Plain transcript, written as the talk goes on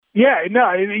Yeah,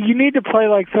 no, you need to play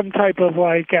like some type of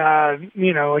like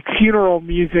funeral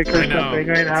music or something,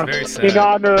 in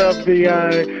honor of the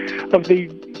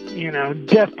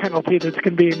death penalty that's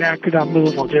going to be enacted on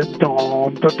Louisville. Just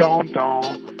don don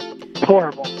don.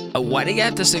 Horrible. Why do you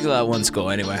have to single out one school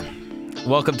anyway?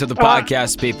 Welcome to the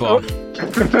podcast, people.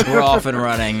 We're off and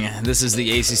running. This is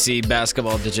the ACC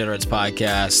Basketball Degenerates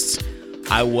podcast.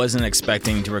 I wasn't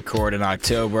expecting to record in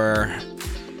October.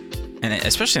 And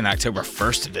especially in October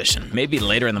 1st edition, maybe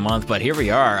later in the month, but here we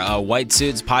are. White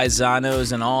suits,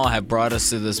 paisanos, and all have brought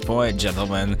us to this point,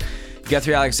 gentlemen.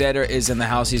 Guthrie Alexander is in the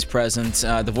house. He's present.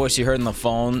 The voice you heard on the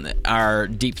phone, our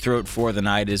deep throat for the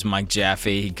night, is Mike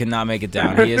Jaffe. He could not make it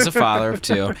down. He is a father of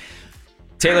two.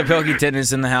 Taylor Pilkington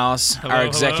is in the house, our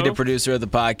executive producer of the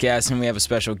podcast, and we have a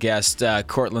special guest,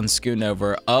 Cortland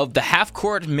Schoonover of the Half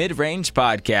Court Mid-Range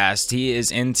podcast. He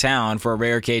is in town for a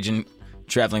rare occasion,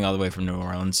 traveling all the way from New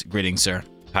Orleans. Greetings, sir.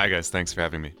 Hi, guys. Thanks for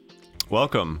having me.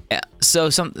 Welcome. Yeah, so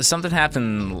something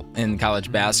happened in college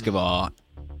basketball,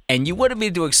 and you wanted me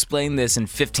to explain this in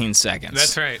 15 seconds.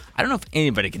 That's right. I don't know if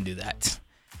anybody can do that.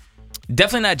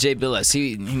 Definitely not Jay Billis.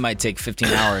 He might take 15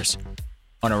 hours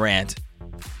on a rant.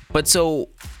 But so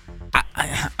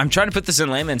I'm trying to put this in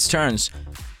layman's terms.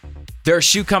 There are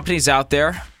shoe companies out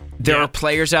there. There are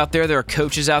players out there, there are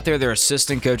coaches out there, there are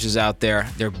assistant coaches out there,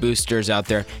 there are boosters out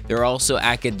there. There are also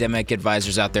academic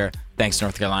advisors out there. Thanks,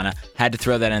 North Carolina. Had to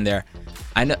throw that in there.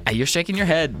 I know you're shaking your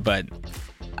head, but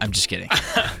I'm just kidding.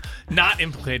 Not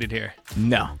implicated here.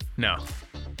 No.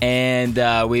 And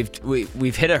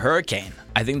we've hit a hurricane.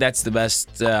 I think that's the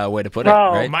best way to put it,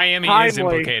 right? Miami is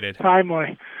implicated.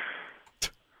 Timely.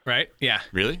 Right? Yeah.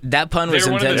 Really? That pun was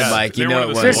intended, Mike. You know it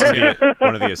was.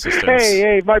 One of the assistants.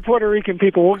 Hey, my Puerto Rican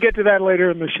people. We'll get to that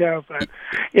later in the show. But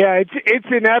yeah, it's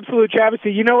an absolute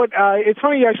travesty. You know what? It's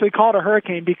funny you actually call it a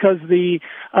hurricane because the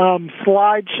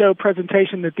slideshow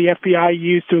presentation that the FBI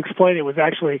used to explain it was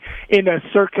actually in a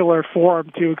circular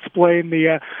form to explain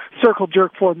the circle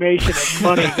jerk formation of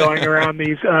money going around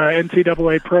these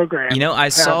NCAA programs. You know, I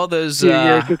saw those.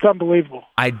 It's unbelievable.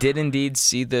 I did indeed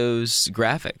see those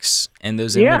graphics and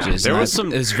those images. There was it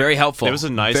was very helpful. There was a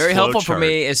nice very flow helpful chart. for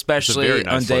me, especially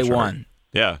on day one.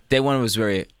 Yeah. Day one was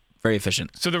very, very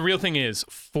efficient. So the real thing is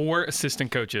 4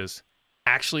 assistant coaches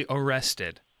actually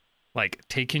arrested, like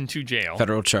taken to jail.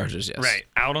 Federal charges, yes. Right.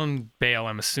 Out on bail,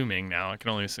 I'm assuming now. I can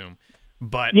only assume.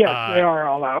 But yes, they are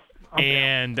all out.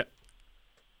 And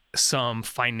some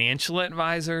financial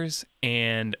advisors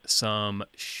and some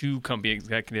shoe company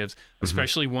executives,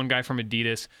 especially one guy from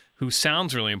Adidas who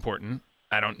sounds really important.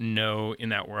 I don't know in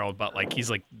that world, but like he's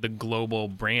like the global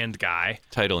brand guy.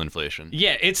 Title inflation.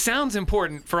 Yeah, it sounds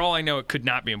important. For all I know, it could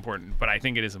not be important, but I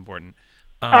think it is important.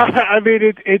 I mean,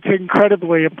 it's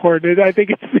incredibly important. I think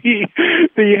it's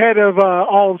the head of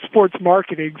all of sports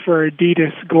marketing for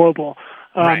Adidas Global.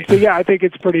 Right. So yeah, I think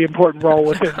it's a pretty important role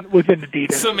within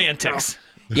Adidas. Semantics.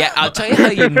 Yeah, I'll tell you how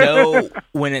you know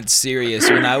when it's serious.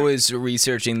 When I was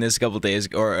researching this couple days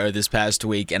or this past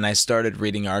week, and I started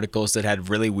reading articles that had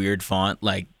really weird font,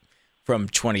 like from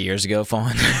 20 years ago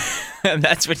font, and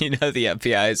that's when you know the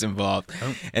FBI is involved,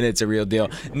 and it's a real deal.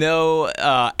 No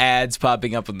ads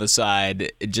popping up on the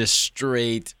side, just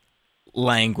straight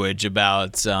language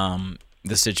about the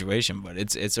situation, but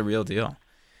it's a real deal.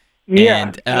 Yeah,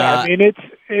 and, I mean it's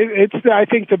I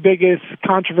think the biggest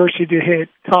controversy to hit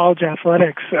college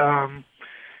athletics I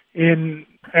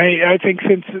think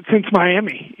since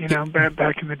Miami,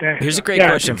 back in the day. Here's a great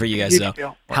question for you guys though.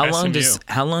 Or How long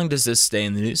SMU. does this stay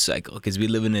in the news cycle? Because we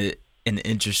live in an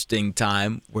interesting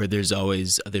time where there's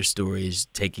always other stories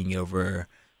taking over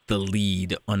the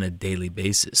lead on a daily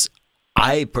basis.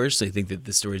 I personally think that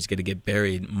the story is going to get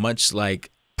buried, much like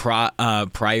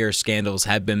prior scandals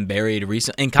have been buried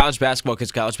recently in college basketball,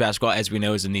 because college basketball, as we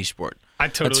know, is a niche sport. I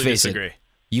totally disagree.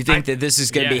 You think that this is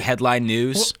going to be headline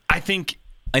news? Well, I think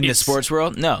in the sports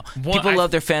world? No. Well, People love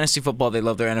their fantasy football. They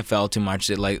love their NFL too much.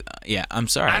 They like, I'm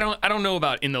sorry. I don't know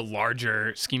about in the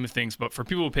larger scheme of things, but for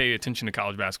people who pay attention to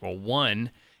college basketball, one,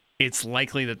 it's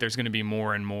likely that there's going to be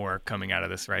more and more coming out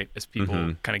of this, right? As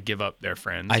people kind of give up their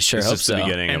friends. I sure It's hope just so. the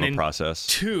beginning And of a then process.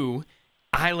 2,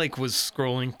 I was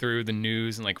scrolling through the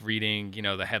news and reading,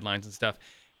 the headlines and stuff.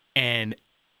 And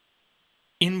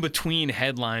in between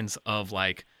headlines of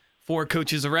 4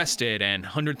 coaches arrested and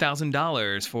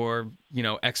 $100,000 for,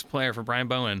 ex-player for Brian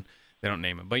Bowen. They don't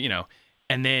name him, but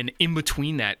and then in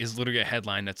between that is literally a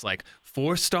headline that's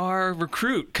 4-star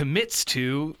recruit commits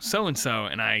to so-and-so.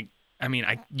 And I mean,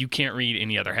 you can't read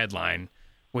any other headline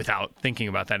without thinking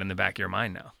about that in the back of your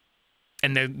mind now.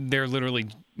 And they're literally,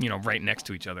 right next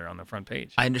to each other on the front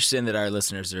page. I understand that our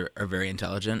listeners are very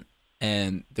intelligent,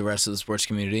 and the rest of the sports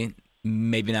community,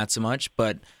 maybe not so much.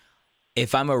 But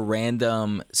if I'm a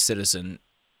random citizen,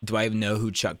 do I even know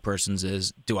who Chuck Persons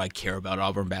is? Do I care about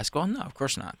Auburn basketball? No, of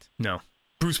course not. No.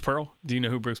 Bruce Pearl? Do you know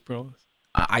who Bruce Pearl is?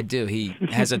 I do. He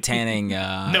has a tanning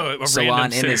a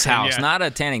salon in his house. Yeah. Not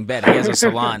a tanning bed. He has a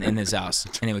salon in his house.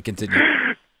 Anyway, continue.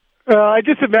 I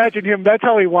just imagine him. That's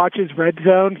how he watches Red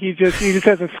Zone. He just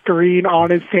has a screen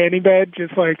on his tanning bed,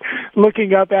 just like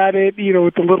looking up at it,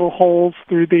 with the little holes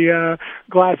through the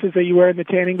glasses that you wear in the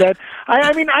tanning bed.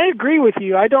 I mean, I agree with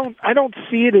you. I don't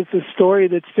see it as a story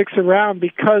that sticks around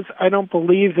because I don't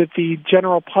believe that the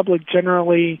general public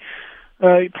generally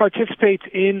participates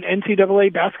in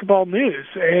NCAA basketball news,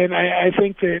 and I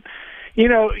think that you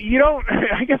don't.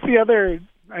 I guess the other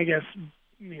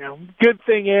good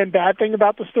thing and bad thing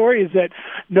about the story is that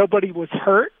nobody was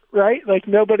hurt, right? Like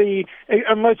nobody,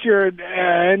 unless you're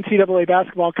an NCAA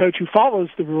basketball coach who follows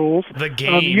the rules. The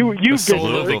game, the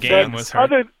soul of the game was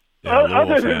hurt.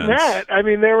 Other than that, I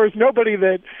mean, there was nobody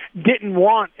that didn't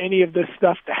want any of this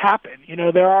stuff to happen.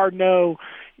 There are no,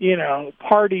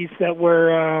 parties that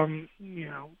were,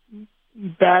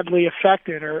 badly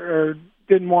affected or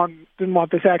didn't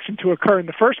want this action to occur in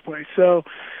the first place. So,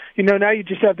 now you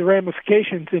just have the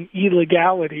ramifications and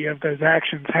illegality of those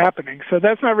actions happening. So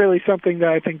that's not really something that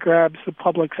I think grabs the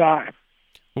public's eye.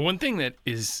 Well, one thing that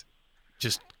is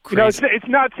just crazy. It's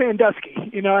not Sandusky,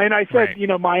 and I said,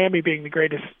 right. Miami being the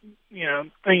greatest,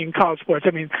 thing in college sports.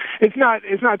 I mean, it's not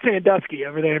Sandusky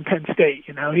over there in Penn State,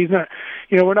 He's not,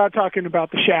 we're not talking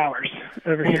about the showers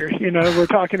over here, we're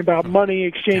talking about money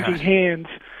exchanging hands,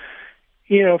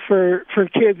 for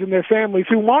kids and their families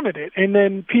who wanted it. And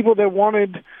then people that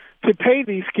wanted to pay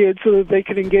these kids so that they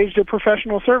could engage their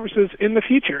professional services in the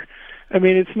future. I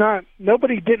mean,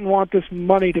 nobody didn't want this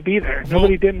money to be there.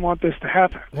 Nobody didn't want this to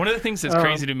happen. One of the things that's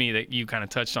crazy to me that you kind of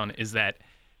touched on is that,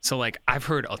 I've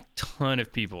heard a ton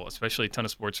of people, especially a ton of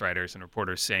sports writers and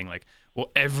reporters saying well,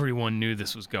 everyone knew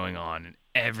this was going on and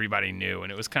everybody knew.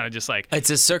 And it was kind of just like. It's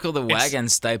a circle the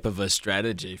wagons type of a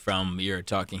strategy from your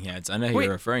talking heads. I know who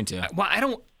you're referring to. Well,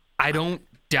 I don't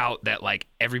doubt that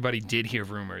everybody did hear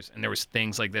rumors and there was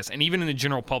things like this, and even in the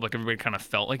general public everybody kind of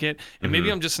felt like it, and maybe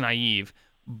I'm just naive,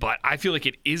 but I feel like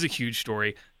it is a huge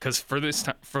story because for the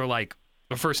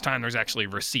first time there's actually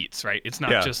receipts, right? It's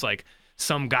not just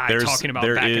some guy talking about back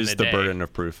in the day. There is the burden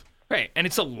of proof, right? And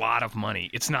it's a lot of money.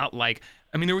 It's not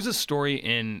there was a story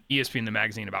in ESPN the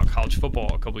magazine about college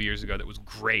football a couple of years ago that was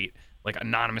great,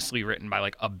 anonymously written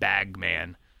by a bag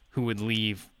man who would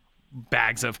leave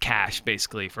bags of cash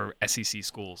basically for SEC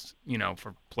schools,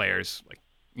 for players,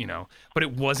 but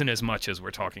it wasn't as much as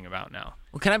we're talking about now.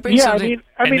 Well, can I bring something?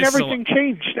 I mean, everything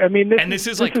changed. I mean, this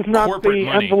is not the money.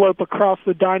 Envelope across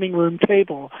the dining room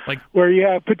table where you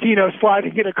have Pitino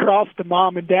sliding it across to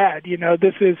mom and dad.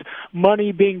 This is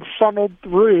money being funneled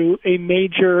through a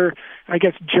major, I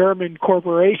guess, German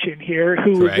corporation here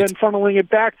who is then funneling it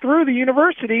back through the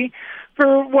university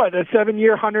for a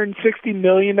 7-year, $160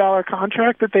 million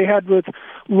contract that they had with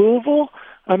Louisville.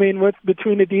 I mean,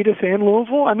 between Adidas and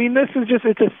Louisville. I mean,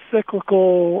 it's a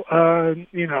cyclical,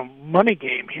 money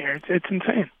game here. It's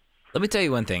insane. Let me tell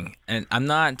you one thing, and I'm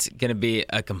not going to be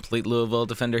a complete Louisville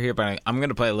defender here, but I'm going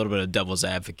to play a little bit of devil's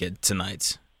advocate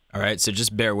tonight. All right, so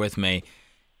just bear with me.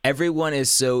 Everyone is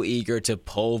so eager to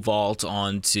pole vault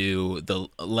onto the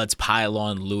let's pile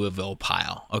on Louisville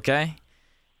pile, okay?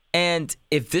 And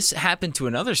if this happened to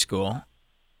another school,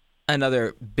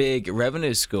 another big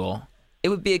revenue school, it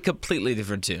would be a completely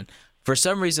different tune. For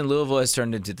some reason, Louisville has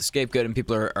turned into the scapegoat, and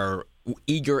people are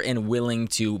eager and willing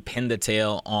to pin the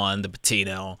tail on the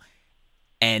Pitino.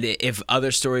 And if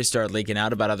other stories start leaking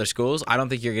out about other schools, I don't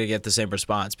think you're going to get the same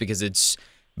response because it's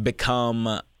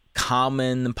become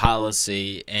common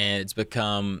policy and it's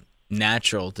become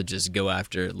natural to just go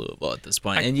after Louisville at this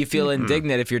point. And you feel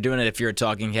indignant if you're doing it, if you're a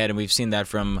talking head, and we've seen that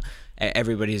from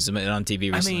everybody who's been on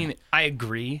TV recently. I mean, I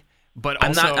agree, but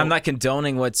also, I'm not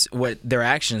condoning what their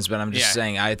actions, but I'm just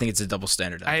saying I think it's a double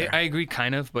standard out there. I agree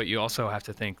kind of, but you also have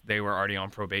to think they were already on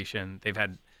probation. They've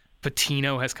had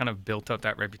Pitino has kind of built up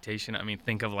that reputation. I mean,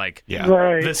 think of the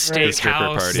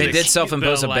steakhouse. They did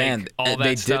self-impose a ban.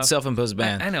 They did self-impose a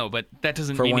ban. I know, but that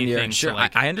doesn't for mean 1 year. anything. Sure,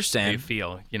 I understand. You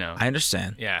feel, I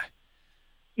understand. Yeah.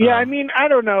 Yeah, I mean, I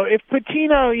don't know. If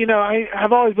Pitino,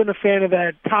 I've always been a fan of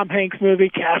that Tom Hanks movie,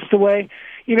 Castaway.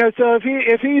 So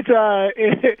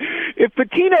if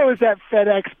Patino is that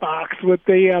FedEx box with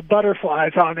the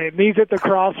butterflies on it, and he's at the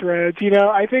crossroads,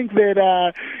 I think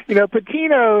that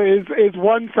Patino is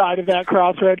one side of that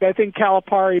crossroads. I think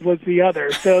Calipari was the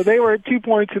other. So they were at 2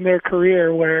 points in their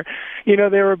career where,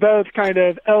 they were both kind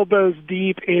of elbows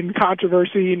deep in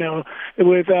controversy,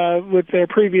 with their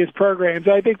previous programs.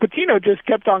 I think Patino just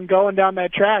kept on going down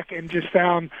that track and just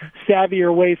found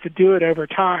savvier ways to do it over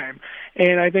time.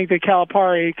 And I think that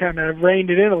Calipari kind of reined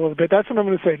it in a little bit. That's what I'm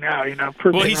going to say now.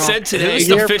 Well, he said today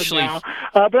officially.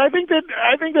 But I think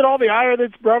that all the ire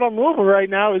that's brought on Louisville right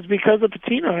now is because of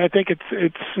Patino. And I think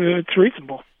it's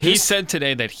reasonable. He said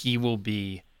today that he will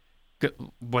be.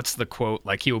 What's the quote?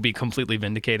 Like he will be completely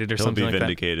vindicated or something like that.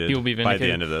 He will be vindicated by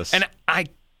the end of this. And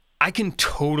I can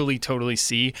totally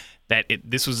see that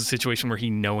this was a situation where he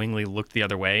knowingly looked the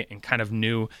other way and kind of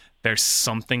knew there's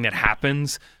something that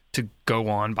happens to go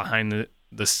on behind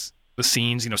the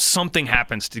scenes. Something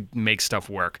happens to make stuff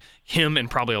work. Him and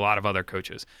probably a lot of other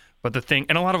coaches. But the thing,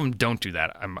 and a lot of them don't do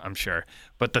that, I'm sure.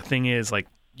 But the thing is, like,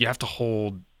 you have to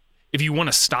hold. If you want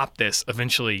to stop this,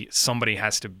 eventually somebody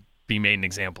has to be made an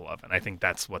example of, and I think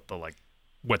that's what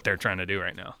they're trying to do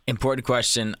right now. Important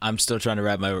question. I'm still trying to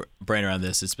wrap my brain around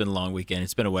this. It's been a long weekend.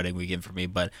 It's been a wedding weekend for me.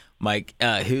 But, Mike,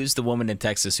 who's the woman in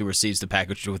Texas who receives the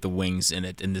package with the wings in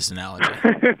it in this analogy?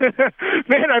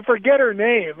 Man, I forget her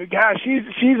name. Gosh,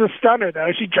 she's a stunner,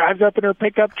 though. She drives up in her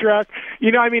pickup truck.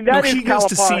 That is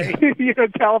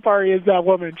Calipari. Calipari is that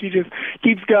woman. She just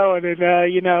keeps going. And,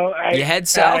 you head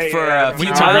south for a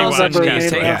few miles and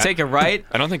take a right.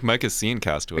 I don't think Mike has seen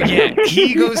Castaway. Yeah,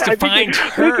 he goes to find her. I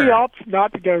think he opts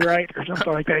not to go right or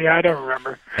something like that. Yeah, I don't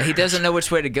remember. He doesn't know which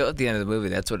way to go at the end of the movie.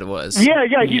 That's what it was. Yeah,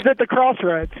 he's at the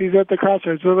crossroads.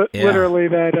 Literally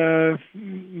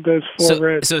those four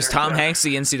roads. So is Tom Hanks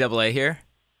the NCAA here?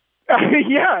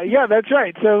 Yeah, that's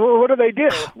right. So what do they do?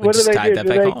 What do they do? Do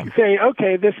they say,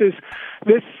 okay, this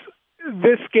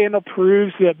scandal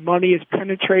proves that money has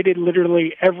penetrated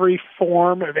literally every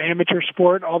form of amateur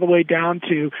sport, all the way down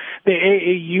to the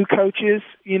AAU coaches,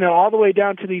 all the way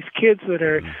down to these kids that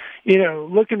are,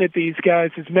 looking at these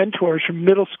guys as mentors from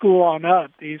middle school on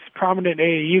up, these prominent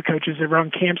AAU coaches that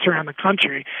run camps around the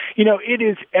country. It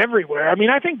is everywhere. I mean,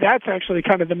 I think that's actually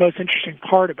kind of the most interesting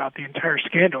part about the entire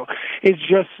scandal is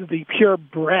just the pure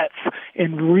breadth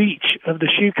and reach of the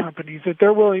shoe companies that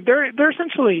they're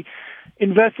essentially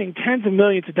investing tens of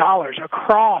millions of dollars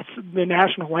across the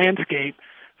national landscape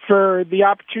for the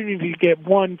opportunity to get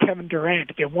one Kevin Durant,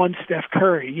 to get one Steph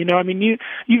Curry.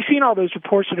 You've seen all those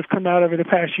reports that have come out over the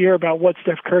past year about what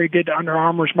Steph Curry did to Under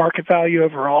Armour's market value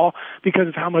overall because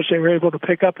of how much they were able to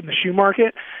pick up in the shoe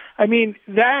market. I mean,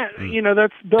 that's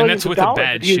billions of dollars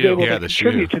that he was able to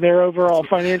contribute to their overall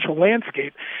financial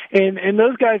landscape. And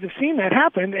those guys have seen that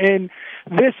happen, and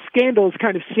this scandal is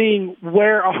kind of seeing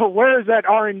where is that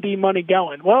R&D money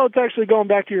going? Well, it's actually going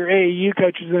back to your AAU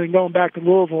coaches and then going back to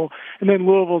Louisville, and then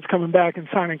Louisville's coming back and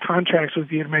signing contracts with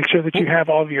you to make sure that you have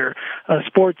all of your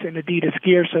sports in Adidas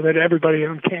gear so that everybody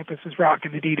on campus is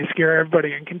rocking Adidas gear,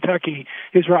 everybody in Kentucky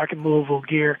is rocking Louisville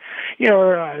gear,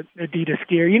 or Adidas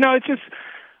gear. It's just,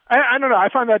 I don't know. I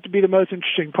find that to be the most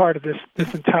interesting part of this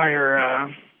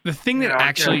entire. The thing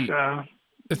that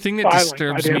the thing that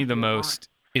disturbs me the most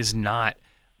is not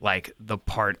like the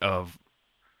part of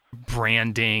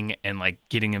branding and like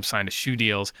getting him signed to shoe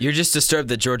deals. You're just disturbed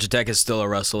that Georgia Tech is still a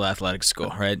Russell athletic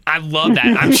school, right? I love that.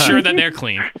 I'm sure that they're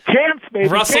clean. Champs, baby.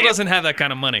 Russell doesn't have that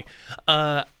kind of money.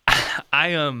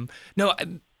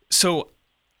 So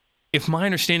if my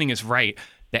understanding is right,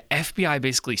 the FBI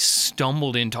basically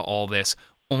stumbled into all this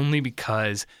only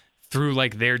because through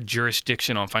like their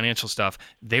jurisdiction on financial stuff,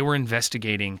 they were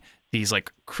investigating these like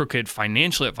crooked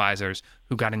financial advisors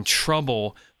who got in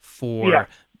trouble for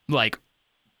like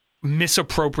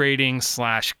misappropriating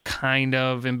 / kind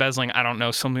of embezzling, I don't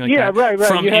know, something like that, right.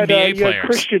 from you NBA had, players. Had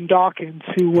Christian Dawkins,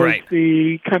 who was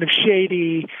the kind of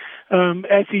shady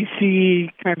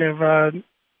SEC kind of,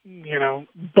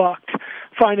 bucked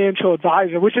financial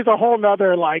advisor, which is a whole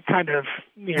nother like kind of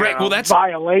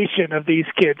violation of these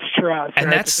kids' trust.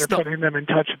 And that's that they're putting them in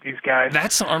touch with these guys.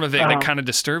 That's the arm of it that kind of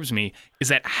disturbs me, is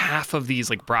that half of these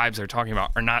like bribes they're talking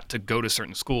about are not to go to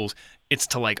certain schools. It's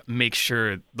to like make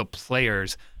sure the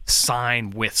players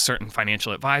sign with certain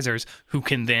financial advisors who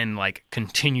can then like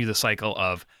continue the cycle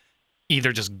of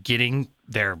either just getting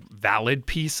their valid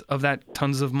piece of that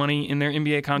tons of money in their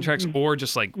NBA contracts or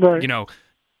just like,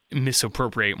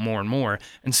 misappropriate more and more.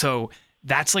 And so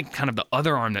that's like kind of the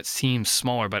other arm that seems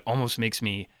smaller, but almost makes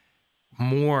me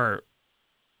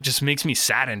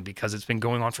saddened because it's been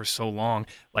going on for so long.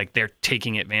 Like they're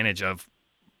taking advantage of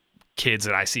kids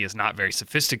that I see as not very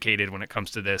sophisticated when it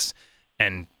comes to this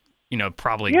and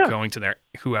probably going to their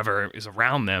whoever is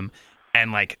around them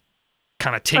and like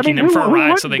kind of taking them for a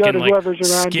ride so they can like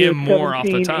skim more off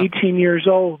the top. 18 years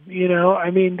old,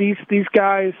 I mean, these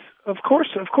guys, of course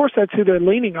that's who they're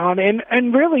leaning on,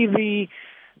 and really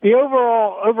the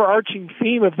overall overarching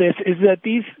theme of this is that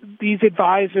these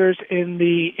advisors in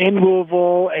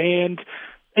Louisville and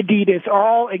Adidas are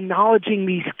all acknowledging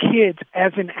these kids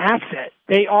as an asset.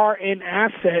 They are an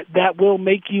asset that will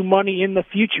make you money in the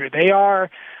future. They are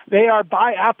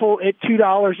buy Apple at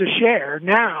 $2 a share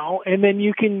now, and then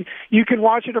you can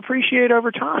watch it appreciate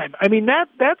over time. I mean,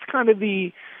 that's kind of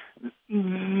the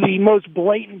most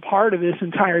blatant part of this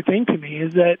entire thing to me,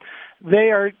 is that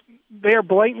they are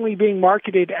blatantly being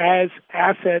marketed as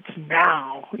assets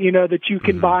now, that you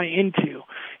can buy into,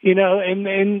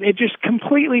 and it just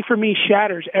completely for me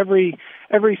shatters every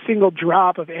single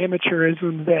drop of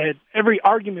amateurism, that every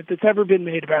argument that's ever been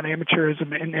made about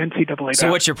amateurism in NCAA. So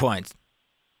what's your point?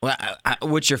 Well,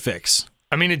 what's your fix?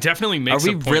 I mean, it definitely makes.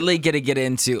 Are we really going to get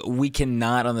into? We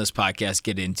cannot on this podcast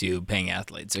get into paying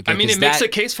athletes. Okay, I mean, it makes a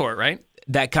case for it, right?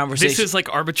 That conversation. This is like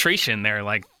arbitration. They're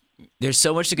like, there's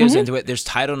so much that goes into it. There's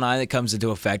Title IX that comes into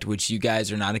effect, which you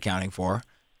guys are not accounting for.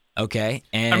 Okay,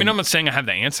 and I mean, I'm not saying I have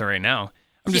the answer right now.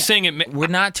 I'm just saying it. We're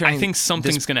not turning. I think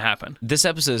something's going to happen. This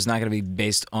episode is not going to be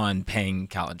based on paying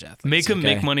college athletes. Make them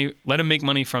make money. Let them make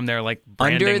money from their like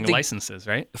branding licenses,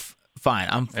 right? Fine,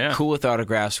 I'm cool with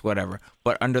autographs, whatever.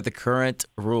 But under the current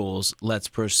rules, let's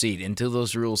proceed. Until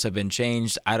those rules have been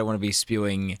changed, I don't want to be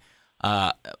spewing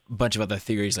a bunch of other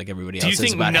theories like everybody else. Do you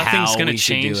think nothing's going to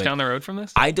change down the road from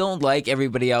this? I don't like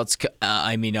everybody else.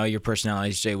 I mean, all your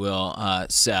personalities, Jay Will,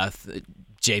 Seth,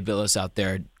 Jay Billis out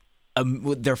there.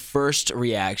 Their first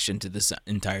reaction to this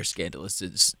entire scandal is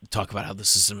to talk about how the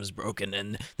system is broken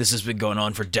and this has been going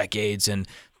on for decades and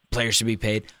players should be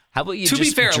paid. How about you to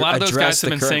just be fair, a lot of those guys have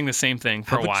been saying the same thing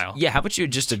for a while. Yeah, how about you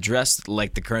just address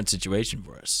like the current situation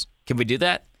for us? Can we do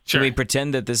that? Sure. Can we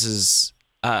pretend that this is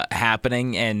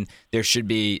happening and there should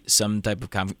be some type of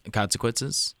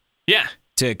consequences? Yeah.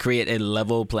 To create a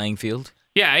level playing field?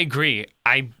 Yeah, I agree.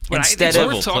 Instead of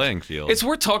level playing field. It's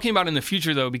worth talking about in the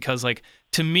future though, because like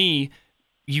to me,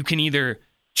 you can either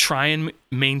try and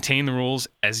maintain the rules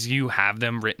as you have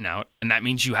them written out, and that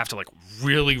means you have to like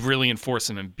really, really enforce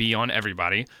them and be on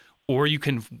everybody, or you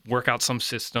can work out some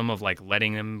system of like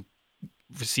letting them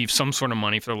receive some sort of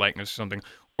money for their likeness or something,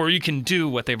 or you can do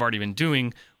what they've already been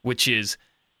doing, which is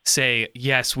say,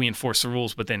 yes, we enforce the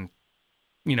rules, but then,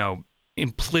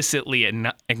 implicitly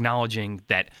acknowledging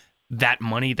that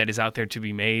money that is out there to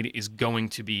be made is going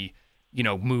to be,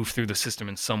 moved through the system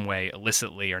in some way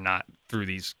illicitly or not through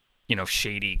these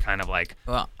shady kind of like.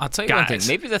 Well, I'll tell you one thing.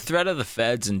 Maybe the threat of the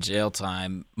feds and jail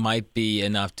time might be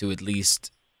enough to at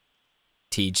least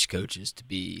teach coaches to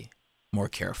be more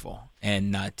careful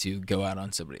and not to go out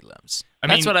on somebody's limbs.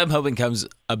 That's what I'm hoping comes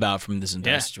about from this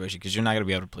entire situation, because you're not going to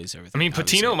be able to police everything. I mean,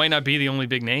 Patino might not be the only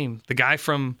big name. The guy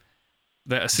from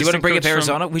the assistant. Do you want to bring up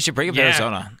Arizona? We should bring up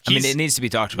Arizona. I mean, it needs to be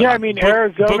talked about. Yeah, I mean,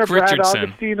 Arizona, Brad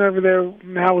Augustine over there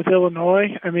now with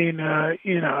Illinois. I mean, I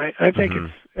think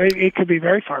it could be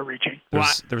very far-reaching. There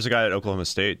was a guy at Oklahoma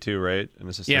State too, right? An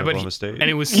assistant at Oklahoma State. And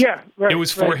it was it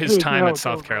was for his time at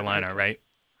South Carolina, right?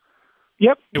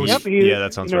 Yep.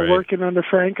 That sounds right. Working under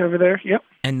Frank over there. Yep.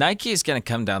 And Nike is going to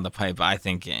come down the pipe, I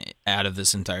think, out of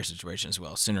this entire situation as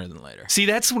well, sooner than later. See,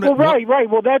 that's what. Right.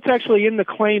 Well, that's actually in the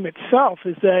claim itself.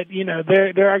 Is that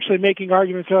they're actually making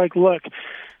arguments. They're like, look,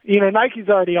 Nike's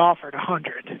already offered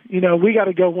 100. We got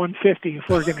to go 150 if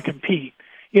we're going to compete.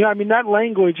 I mean, that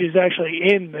language is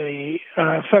actually in the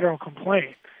federal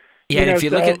complaint. Yeah, if you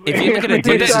look at Adidas'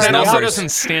 numbers, that also doesn't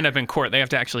stand up in court. They have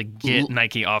to actually get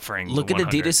Nike offering. Look at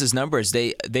Adidas' numbers.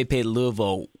 They paid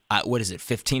Louisville what is it,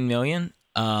 $15 million?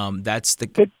 That's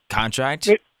the contract.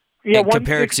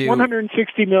 Compared to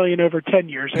 $160 million over 10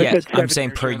 years. I'm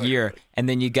saying per year. And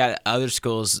then you got other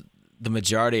schools. The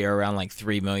majority are around like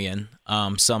 $3 million.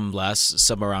 Some less,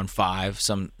 some around $5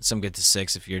 million. Some get to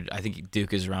 $6 million. I think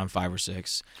Duke is around $5 or $6 million.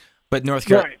 But North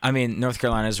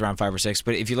Carolina is around 5 or 6.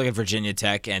 But if you look at Virginia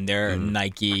Tech and their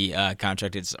Nike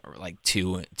contract, it's like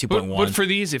 2.1. But for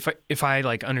these, if I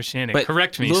like understand it,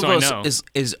 correct me Louisville so I know.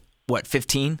 Is what,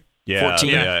 15? Yeah, 14?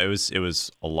 Yeah. It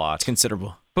was a lot. It's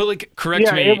considerable. But like, correct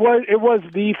me. Yeah, it was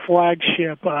the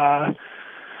flagship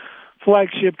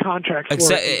contract.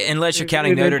 Unless you're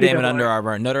counting Notre Dame and Under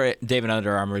Armour. Notre Dame and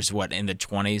Under Armour is what, in the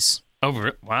 20s?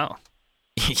 Oh, wow.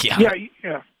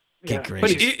 Yeah.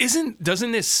 But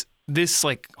doesn't this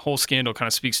like whole scandal kind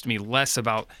of speaks to me less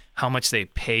about how much they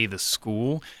pay the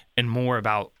school and more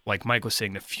about, like Mike was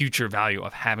saying, the future value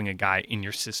of having a guy in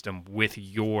your system with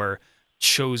your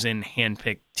chosen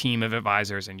handpicked team of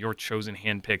advisors and your chosen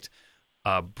handpicked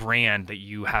a brand that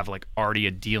you have like already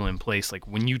a deal in place. Like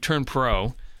when you turn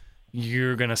pro,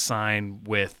 you're going to sign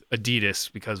with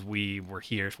Adidas because we were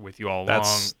here with you all along.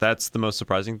 That's the most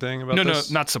surprising thing about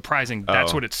this? No, not surprising.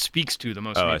 That's what it speaks to the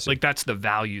most. Like that's the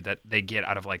value that they get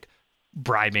out of like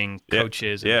bribing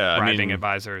coaches and bribing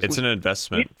advisors. It's an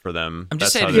investment for them. I'm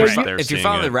just saying, if you're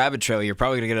following the rabbit trail, you're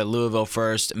probably going to get at Louisville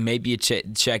first. Maybe you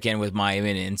check in with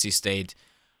Miami and NC State.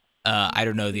 I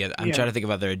don't know the other. I'm trying to think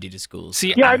of other Adidas schools.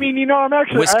 I mean, I'm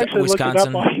actually looking it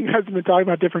up while you guys have been talking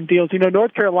about different deals.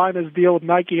 North Carolina's deal with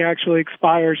Nike actually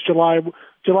expires July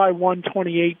 1,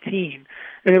 2018.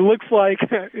 And it looks like,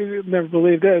 you'll never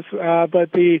believe this,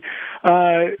 but the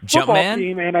football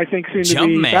team and I think soon to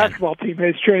be basketball team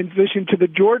has transitioned to the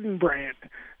Jordan brand.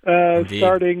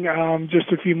 Starting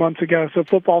just a few months ago. So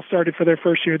football started for their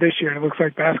first year this year, and it looks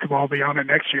like basketball will be on it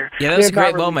next year. Yeah, that was a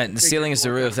great moment. The ceiling is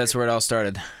the roof. That's where it all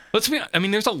started.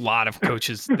 There's a lot of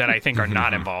coaches that I think are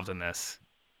not involved in this.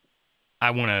 I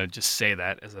want to just say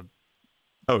that as a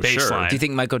baseline. Sure. Do you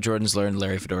think Michael Jordan's learned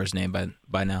Larry Fedora's name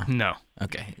by now? No.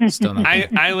 Okay, still not. I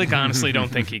honestly don't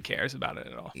think he cares about it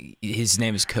at all. His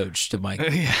name is Coach to Mike.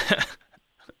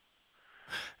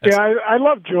 Yeah, I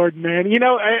love Jordan, man.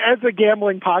 As a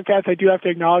gambling podcast, I do have to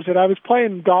acknowledge that I was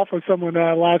playing golf with someone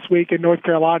last week in North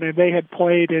Carolina, and they had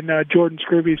played in Jordan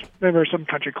Scroobies, remember some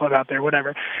country club out there,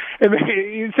 whatever. And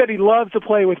he said he loves to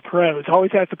play with pros,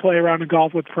 always has to play around in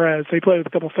golf with pros. So he played with a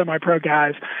couple semi-pro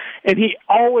guys, and he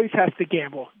always has to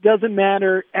gamble. Doesn't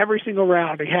matter, every single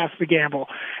round he has to gamble.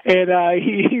 And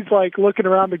he's like looking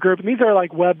around the group, and these are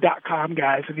like web.com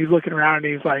guys, and he's looking around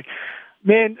and he's like,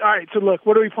 man, all right, so look,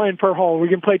 what are we playing per hole? We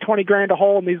can play $20,000 a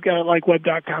hole, and these guys like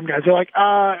web.com guys. They're like,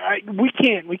 we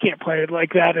can't play it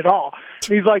like that at all.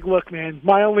 And he's like, look, man,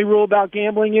 my only rule about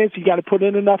gambling is you got to put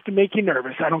in enough to make you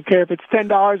nervous. I don't care if it's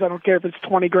 $10. I don't care if it's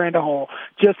 $20,000 a hole.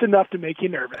 Just enough to make you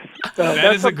nervous. So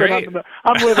that is great.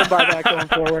 I'm living by that going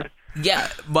forward. Yeah,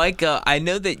 Mike, I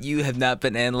know that you have not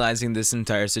been analyzing this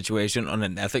entire situation on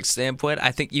an ethics standpoint.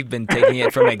 I think you've been taking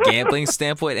it from a gambling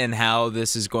standpoint and how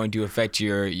this is going to affect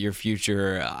your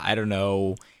future,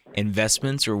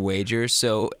 investments or wagers.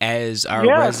 So as our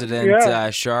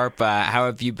resident Sharp, how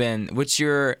have you been? What's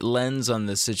your lens on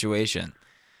this situation?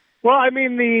 Well,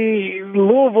 the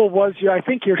Louisville was, I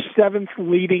think, your seventh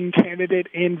leading candidate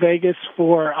in Vegas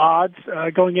for odds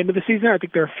going into the season. I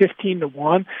think they're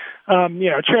 15-1,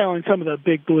 trailing some of the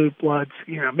big blue bloods,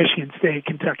 Michigan State,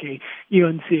 Kentucky,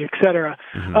 UNC, et cetera.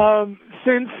 Mm-hmm.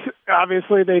 Since,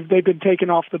 obviously, they've been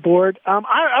taken off the board, I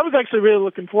was actually really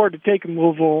looking forward to taking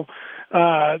Louisville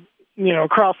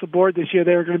across the board this year.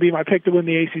 They were going to be my pick to win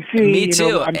the ACC. Me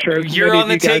too. I'm sure you're on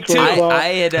the take too.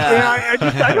 I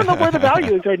don't know where the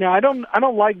value is right now. I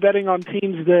don't like betting on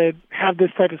teams that have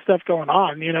this type of stuff going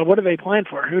on. What do they plan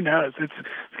for? Who knows? It's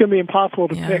going to be impossible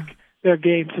to pick their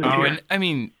games this year.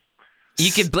 And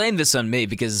you can blame this on me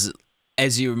because,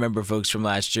 as you remember, folks, from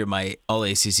last year, my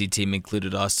All-ACC team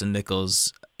included Austin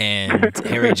Nichols and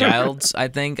Harry Giles, I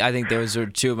think. Those were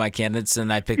two of my candidates,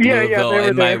 and I picked Louisville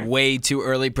in my way too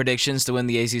early predictions to win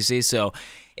the ACC. So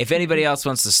if anybody else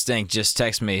wants to stink, just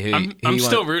text me. I'm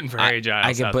still rooting for Harry Giles.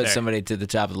 I can put somebody to the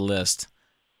top of the list.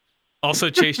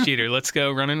 Also, Chase Jeter. Let's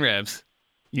go running Rebs.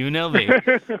 UNLV.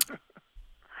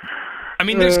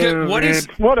 There's good.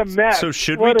 What a mess. So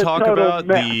should we talk about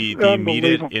the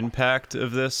immediate impact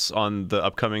of this on the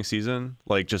upcoming season?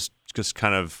 Like just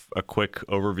kind of a quick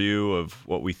overview of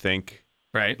what we think,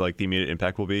 right? Like the immediate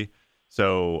impact will be.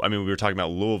 So, we were talking about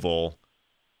Louisville.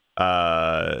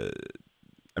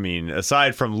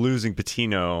 Aside from losing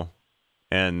Pitino,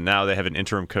 and now they have an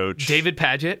interim coach, David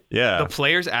Padgett. Yeah, the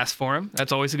players asked for him.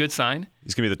 That's always a good sign.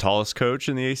 He's gonna be the tallest coach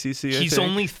in the ACC. He's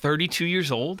only 32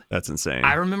 years old. That's insane.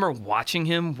 I remember watching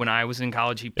him when I was in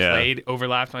college. He played,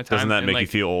 overlapped my time. Doesn't that make you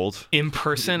feel old? In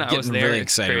person, I was there. Really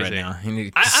excited right now.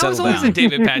 I was always a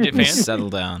David Padgett fan. Settle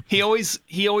down. He always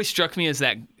struck me as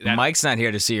that. Mike's not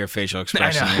here to see your facial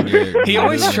expression. He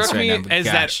always struck me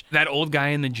as that old guy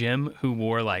in the gym who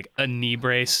wore like a knee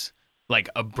brace, like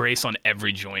a brace on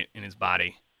every joint in his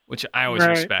body, which I always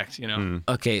respect.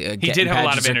 Okay. He did have a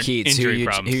lot of injury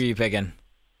problems. Who are you picking?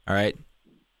 All right.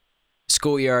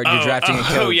 Schoolyard, you're drafting a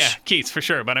coach. Oh, yeah, Keats, for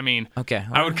sure. But okay,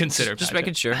 I would consider just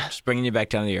making sure. Just bringing you back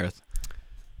down to the earth.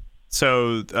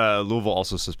 So Louisville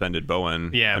also suspended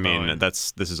Bowen. Yeah,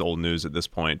 this is old news at this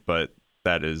point, but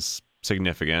that is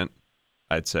significant.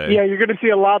 I'd say. Yeah, you're going to see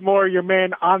a lot more of your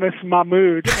man Anas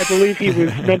Mahmoud. I believe he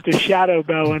was meant to shadow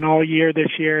Bowen all year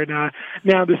this year, and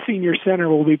now the senior center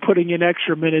will be putting in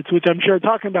extra minutes, which I'm sure,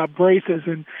 talking about braces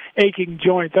and aching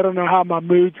joints, I don't know how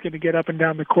Mahmoud's going to get up and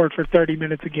down the court for 30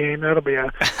 minutes a game. That'll be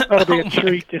a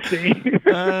treat to see.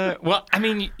 Well, I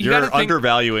mean, you're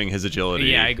undervaluing his agility.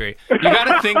 Yeah, I agree. You got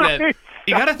to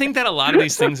think that a lot of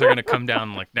these things are going to come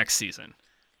down like next season.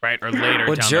 Right, or later.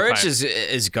 Well, Juric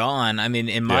is gone. I mean,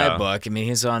 in my book, I mean,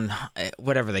 he's on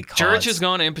whatever they call it. Juric is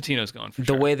gone and Pitino's gone. For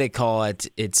the way they call it,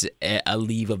 it's a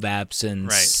leave of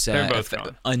absence. Right, they're both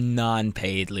gone. A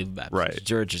non-paid leave of absence. Right.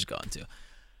 Juric is gone too.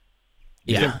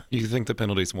 You think the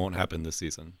penalties won't happen this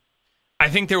season? I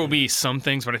think there will be some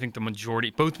things, but I think the majority,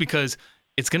 both because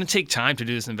it's going to take time to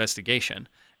do this investigation.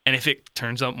 And if it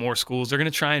turns out more schools, they're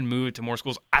going to try and move it to more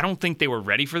schools. I don't think they were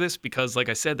ready for this because, like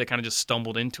I said, they kind of just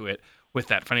stumbled into it with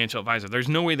that financial advisor. There's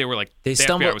no way they were like, they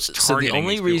stumbled. So the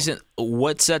only reason,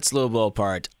 what sets Louisville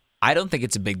apart, I don't think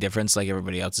it's a big difference like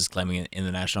everybody else is claiming in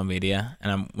the national media.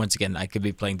 And once again, I could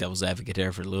be playing devil's advocate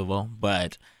here for Louisville,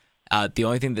 but the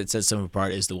only thing that sets them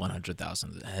apart is the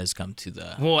 $100,000 that has come to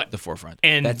the forefront.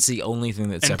 And that's the only thing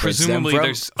that separates them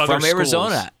from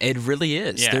Arizona. It really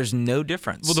is. Yeah. There's no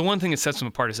difference. Well, the one thing that sets them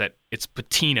apart is that it's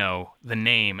Pitino, the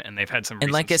name, and they've had some.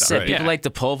 And like I said, people like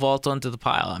to pole vault onto the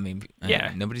pile. I mean,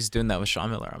 yeah, nobody's doing that with Sean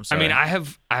Miller. I'm sorry. I mean,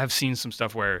 I have seen some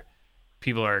stuff where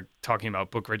people are talking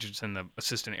about Book Richardson, the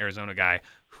assistant Arizona guy,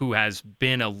 who has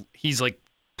been he's like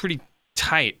pretty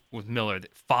tight with Miller,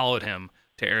 that followed him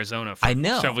to Arizona for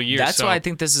several years. That's why I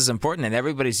think this is important, and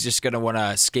everybody's just going to want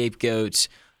to scapegoat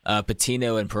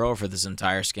Pitino and Pearl for this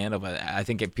entire scandal, but I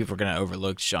think people are going to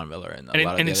overlook Sean Miller and a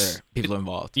lot of the other people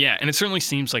involved. Yeah, and it certainly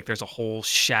seems like there's a whole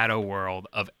shadow world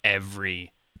of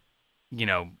every,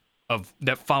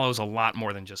 that follows a lot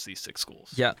more than just these 6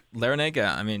 schools. Yeah,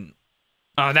 Larrañaga, I mean...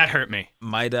 Oh, that hurt me.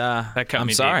 That cut me.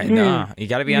 I'm sorry. No, you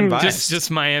got to be unbiased. Just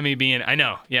Miami being... I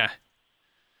know, yeah.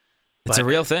 It's a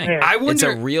real thing. It's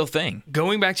a real thing.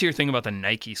 Going back to your thing about the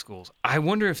Nike schools, I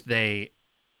wonder if they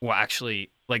will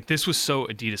actually, like, this was so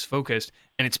Adidas focused,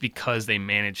 and it's because they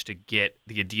managed to get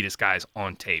the Adidas guys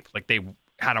on tape. Like, they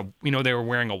had they were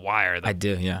wearing a wire. I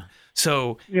do, yeah.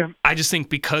 So I just think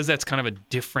because that's kind of a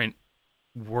different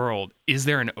world, is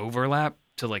there an overlap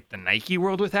to, like, the Nike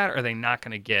world with that? Or are they not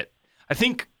going to get, I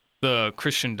think the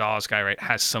Christian Dawes guy, right,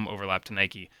 has some overlap to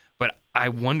Nike. But I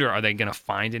wonder, are they going to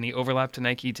find any overlap to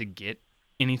Nike to get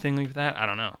anything like that? I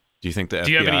don't know. Do you think the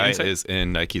FBI is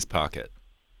in Nike's pocket?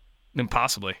 Then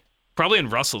possibly. Probably in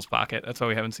Russell's pocket. That's why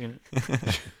we haven't seen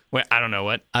it. Wait, I don't know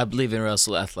what. I believe in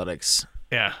Russell Athletics.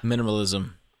 Yeah.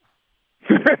 Minimalism.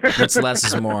 What's less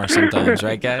is more sometimes,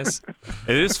 right, guys?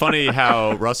 It is funny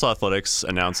how Russell Athletics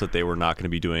announced that they were not going to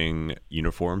be doing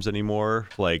uniforms anymore,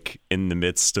 like in the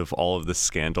midst of all of this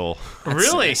scandal.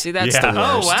 Really? See, that's the worst.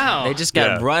 Oh, wow. They just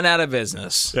got run out of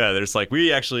business. Yeah, there's like,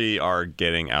 we actually are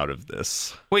getting out of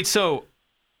this. Wait, so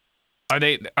are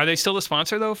they still the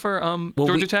sponsor though for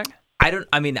Georgia Tech? We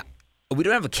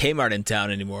don't have a Kmart in town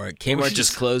anymore. Kmart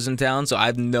just closed in town, so I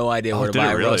have no idea where to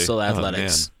buy Russell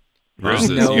Athletics.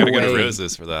 Roses, you gotta go to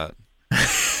Roses for that.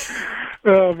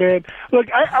 Oh man! Look,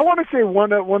 I want to say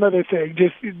one other thing,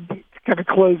 just kind of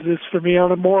close this for me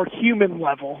on a more human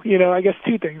level. I guess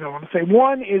 2 things I want to say.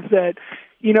 One is that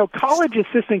college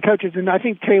assistant coaches, and I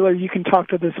think Taylor, you can talk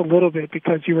to this a little bit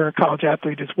because you were a college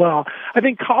athlete as well. I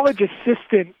think college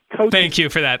assistant coaches. Thank you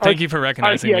for that. Thank you for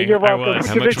recognizing me. You're welcome.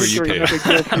 How much were you paid?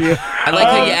 I like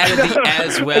how you added the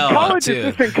as well. College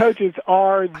assistant coaches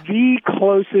are the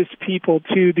closest people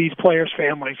to these players'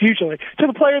 families, usually to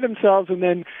the player themselves, and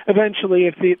then eventually,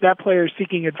 if that player is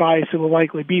seeking advice, it will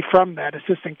likely be from that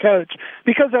assistant coach,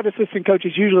 because that assistant coach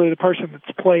is usually the person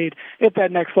that's played at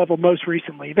that next level most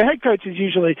recently. The head coach is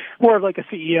usually more of like a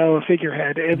CEO, a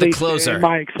figurehead, at least closer. in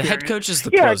my experience. The head coach is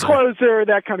the closer. Yeah, closer,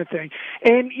 that kind of thing.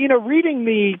 And, reading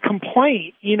the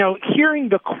complaint, hearing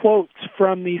the quotes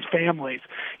from these families,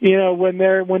 when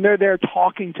they're there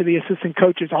talking to the assistant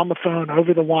coaches on the phone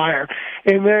over the wire,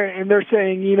 and they're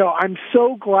saying, I'm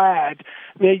so glad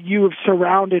that you have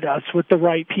surrounded us with the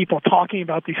right people, talking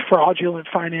about these fraudulent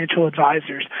financial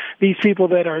advisors, these people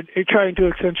that are trying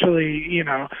to essentially,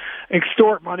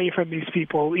 extort money from these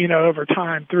people, over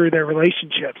time through their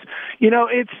relationships.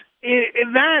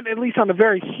 That, at least on a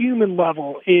very human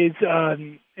level, is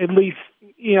at least,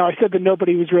 I said that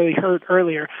nobody was really hurt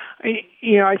earlier.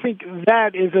 I think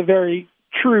that is a very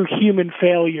true human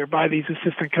failure by these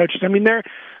assistant coaches. I mean, their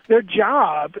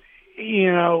job,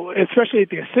 especially at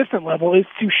the assistant level, is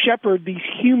to shepherd these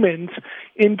humans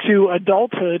into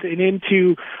adulthood and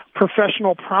into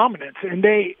professional prominence. And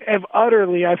they have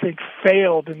utterly, I think,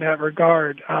 failed in that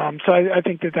regard. So I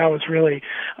think that was really,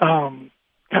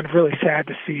 kind of really sad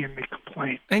to see in the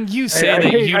complaint. And you say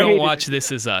that you don't watch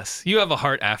This Is Us. You have a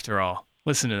heart after all.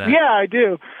 Listen to that. Yeah, I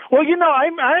do. Well, I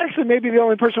actually may be the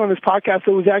only person on this podcast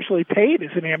that was actually paid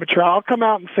as an amateur. I'll come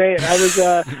out and say it.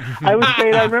 I was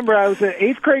paid. I remember I was an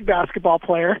 8th grade basketball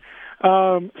player.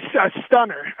 A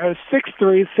stunner. I was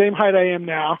 6'3", same height I am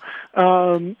now.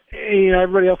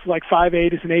 Everybody else was like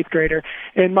 5'8" as an 8th grader.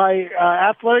 And my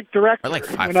athletic director, like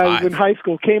when I was in high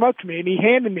school, came up to me and he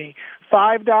handed me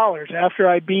 $5 after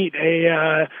I beat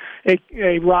a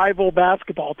rival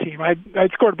basketball team. I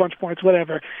scored a bunch of points,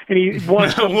 whatever. And he won.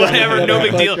 Whatever, no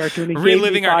big deal.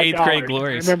 Reliving our 8th grade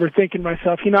glories. I remember thinking to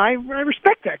myself, I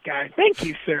respect that guy. Thank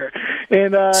you, sir.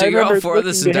 And so you're all for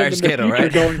this entire scandal,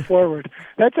 right? Going forward,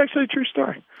 that's actually a true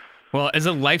story. Well, as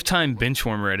a lifetime bench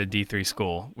warmer at a D3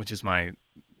 school, which is my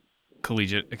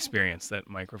collegiate experience that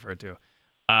Mike referred to,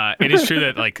 it is true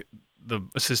that like the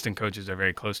assistant coaches are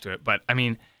very close to it. But I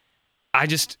mean,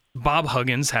 Bob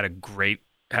Huggins had a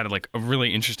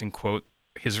really interesting quote.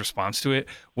 His response to it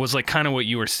was like kind of what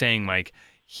you were saying, Mike.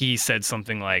 He said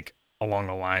something like along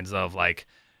the lines of like,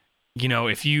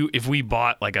 if we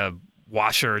bought like a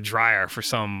washer or dryer for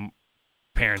some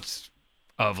parents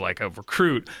of like a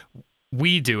recruit,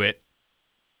 we do it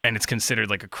and it's considered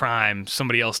like a crime.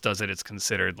 Somebody else does it, it's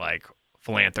considered like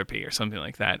philanthropy or something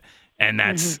like that. And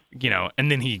that's,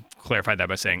 and then he clarified that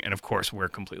by saying, and of course, we're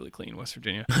completely clean, West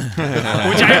Virginia. Which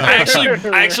I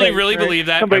actually really believe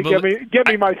that. Somebody get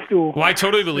me my stool. Well, I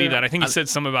totally believe that. I think he said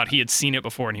something about he had seen it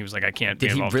before and he was like, I can't be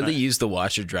involved. Did he really use the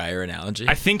washer dryer analogy?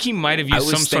 I think he might have used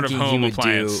some sort of home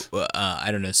appliance. I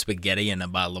don't know, spaghetti and a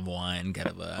bottle of wine, kind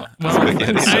of a...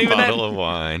 a bottle of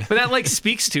wine. But that like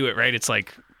speaks to it, right? It's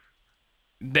like,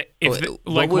 what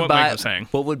Mike was saying.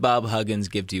 What would Bob Huggins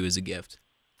give to you as a gift?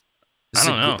 I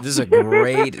don't know. This is a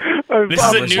great. This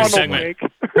is a new segment.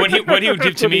 What he would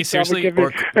give to me, seriously, I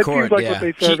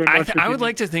would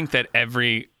like to think that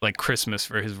every like Christmas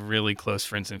for his really close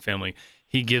friends and family,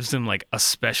 he gives them like a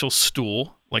special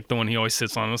stool, like the one he always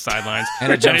sits on the sidelines,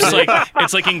 and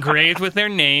it's like engraved with their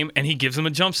name, and he gives them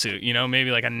a jumpsuit.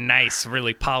 Maybe like a nice,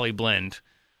 really poly blend.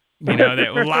 That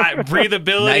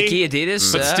breathability. Nike,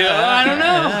 Adidas. But still, I don't know.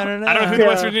 I don't know who the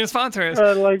West Virginia sponsor is.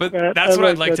 But that's what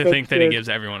I'd like to think that he gives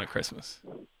everyone at Christmas.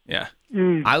 Yeah.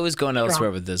 I was going elsewhere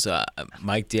with this.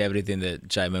 Mike, do you have anything to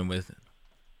chime in with?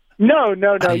 No.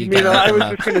 I was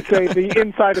just going to say the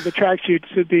inside of the tracksuit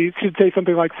should say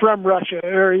something like "from Russia"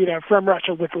 or "from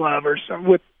Russia with love" or some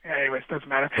with. Anyways, doesn't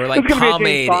matter. Or like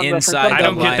pomade inside the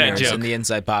liners in the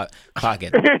inside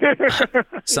pocket.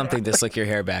 Something to slick your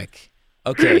hair back.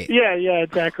 Okay. Yeah,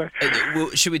 exactly.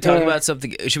 Should we talk about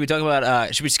something? Should we talk about? I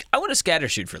want to scatter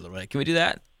shoot for a little bit. Can we do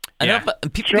that? Yeah.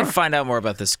 People can find out more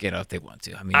about this scandal if they want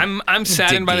to. I mean, I'm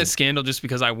saddened by this scandal just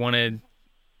because I wanted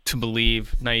to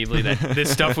believe naively that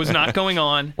this stuff was not going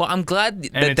on. Well, I'm glad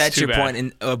that that's your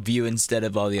point of view instead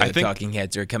of all the other talking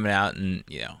heads who are coming out and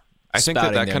I think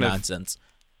spouting that their kind nonsense.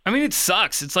 I mean, it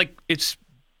sucks. It's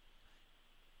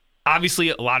obviously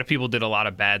a lot of people did a lot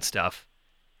of bad stuff,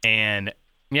 and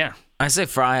yeah. I say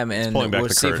fry him, and we'll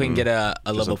see if we can get a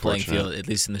level playing field, at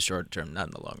least in the short term, not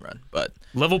in the long run. But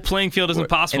level playing field isn't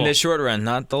possible. In the short run,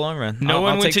 not the long run. No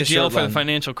one went to jail for the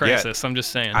financial crisis. Yeah. I'm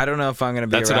just saying. I don't know if I'm going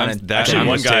to be around. That's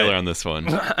one guy on this one.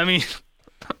 I mean,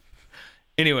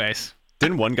 anyways.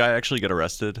 Didn't one guy actually get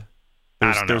arrested?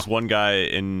 I don't know. There's one guy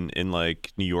in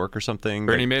like New York or something.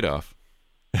 Bernie Madoff.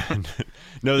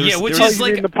 Which is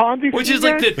like the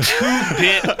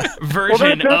 2-bit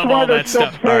version of all that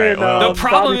stuff. The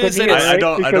problem is that I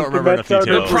don't remember enough details.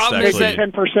 The problem is that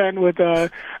 10% with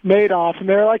Madoff, and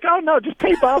they're like, "Oh no, just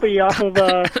pay Bobby off of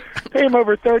pay him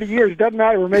over 30 years. Doesn't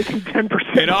matter. We're making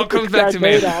 10%." It all comes back to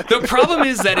Madoff. The problem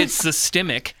is that it's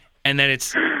systemic and that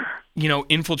it's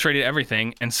infiltrated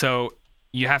everything, and so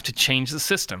you have to change the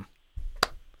system.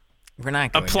 We're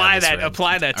not going apply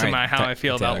that to how I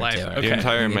feel about life. Taylor.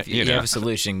 Okay. You have a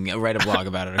solution. Write a blog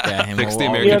about it. Okay. Fix the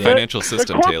American financial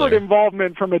system, the corporate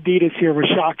involvement from Adidas here was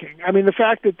shocking. I mean, the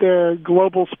fact that their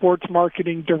global sports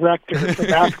marketing director for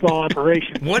basketball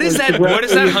operations. What is that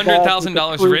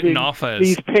 $100,000 written off as?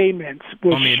 These payments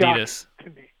was on the Adidas. To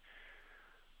me.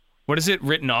 What is it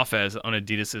written off as on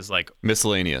Adidas's like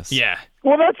miscellaneous? Yeah.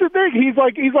 Well, that's the thing. He's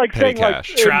like saying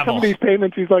cash. like in some of these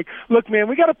payments, he's like, "Look, man,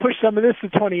 we got to push some of this to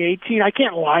 2018. I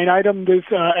can't line item this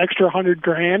extra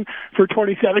 $100,000 for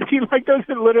 2017." Like those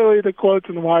are literally the quotes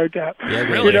in the wiretap. Yeah,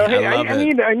 really.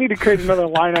 I need to create another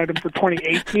line item for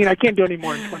 2018. I can't do any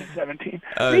more in 2017.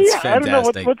 Oh, it's fantastic. I don't know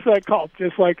what's that called.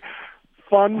 Just like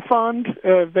Fun Fund,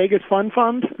 Vegas Fun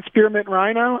Fund, Spearmint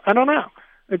Rhino. I don't know.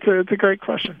 It's a great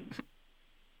question.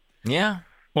 Yeah.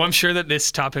 Well, I'm sure that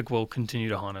this topic will continue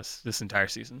to haunt us this entire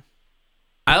season.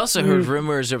 I also heard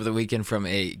rumors over the weekend from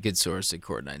a good source at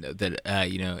Court, and I know that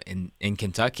in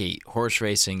Kentucky, horse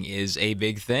racing is a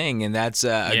big thing, and that's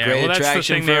a great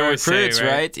attraction for recruits,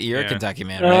 right? You're a Kentucky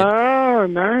man, right? Oh,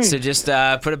 nice. So just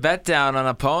put a bet down on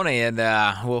a pony, and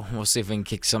we'll see if we can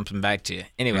kick something back to you.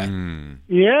 Anyway.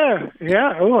 Yeah.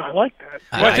 Oh, I like that.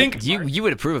 Well, I think you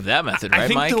would approve of that method,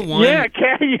 right, Mike? Cash.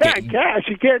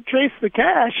 You can't trace the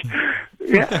cash.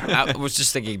 Yeah. I was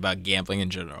just thinking about gambling in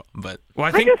general, but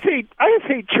I just hate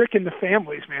tricking the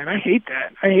families, man. I hate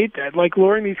that. Like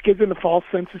luring these kids into false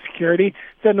sense of security,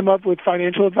 setting them up with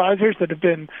financial advisors that have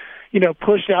been,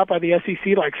 pushed out by the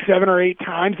SEC like 7 or 8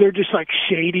 times. They're just like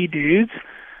shady dudes.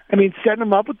 I mean, setting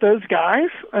them up with those guys.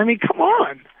 I mean, come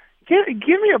on, give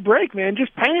me a break, man.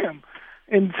 Just pay them.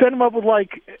 And set them up with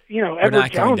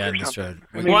Edward Jones or something.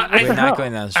 We're not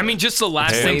going down this road. I mean, just the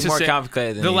last thing to say.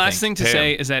 The last thing to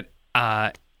say is that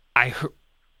I'm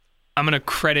going to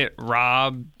credit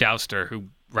Rob Douster, who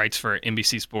writes for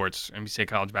NBC Sports, NBC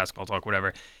College Basketball Talk,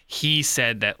 whatever. He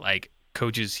said that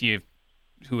coaches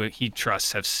who he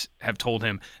trusts have told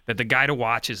him that the guy to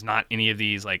watch is not any of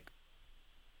these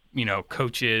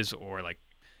coaches or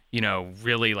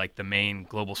really the main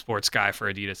global sports guy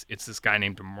for Adidas. It's this guy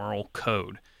named Merle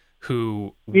Code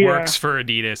who works for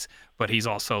Adidas, but he's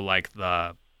also has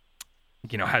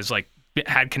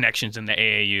had connections in the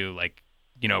AAU,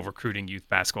 recruiting youth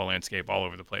basketball landscape all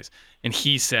over the place. And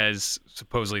he says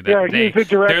supposedly that he's the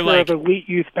director of Elite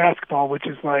Youth Basketball, which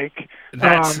is I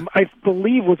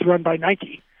believe was run by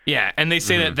Nike. Yeah, and they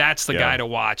say that's the guy to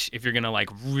watch if you're gonna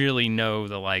really know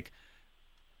the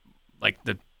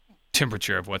the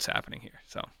temperature of what's happening here.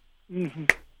 So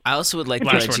I also would like to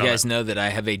let you guys know that I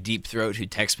have a deep throat who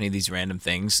texts me these random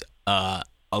things. A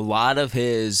lot of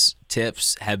his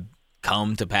tips have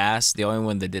come to pass. The only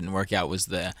one that didn't work out was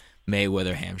the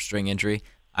Mayweather hamstring injury.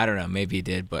 I don't know, maybe he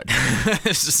did, but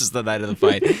this is the night of the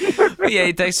fight. But yeah,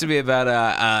 he texted me about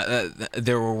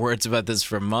there were words about this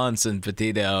for months in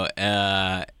Petito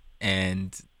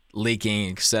and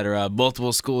leaking, etc.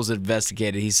 Multiple schools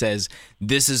investigated. He says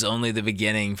this is only the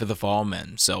beginning for the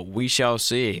Fallmen, so we shall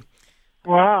see.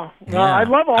 Wow. Yeah. I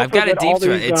love also I've got that all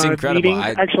these it's incredible.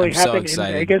 meetings actually I'm happen so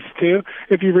in Vegas, too.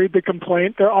 If you read the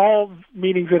complaint, they're all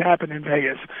meetings that happen in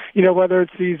Vegas. Whether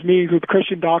it's these meetings with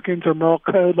Christian Dawkins or Merle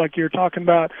Code, like you're talking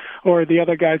about, or the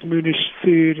other guys, Munish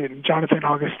Sood and Jonathan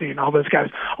Augustine, all those guys.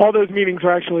 All those meetings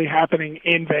are actually happening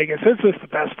in Vegas. This is the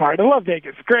best part. I love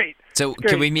Vegas. Great. So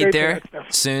can we meet there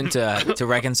soon to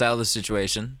reconcile the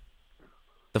situation?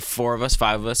 The 4 of us,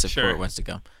 5 of us, if Court wants to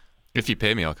come. If you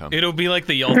pay me, I'll come. It'll be like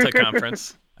the Yalta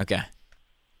conference. Okay.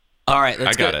 All right,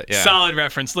 let's go. I got it. Yeah. Solid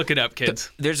reference. Look it up,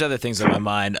 kids. There's other things on my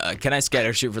mind. Can I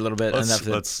scatter shoot for a little bit? Let's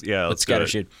scatter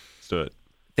shoot. Let's do it.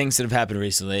 Things that have happened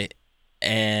recently,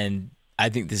 and I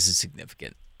think this is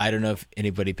significant. I don't know if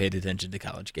anybody paid attention to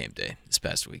College Game Day this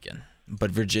past weekend, but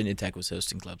Virginia Tech was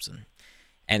hosting Clemson.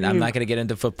 And I'm not going to get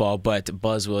into football, but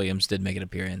Buzz Williams did make an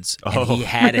appearance. And he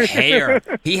had hair.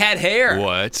 He had hair.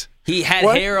 What? He had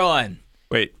hair on.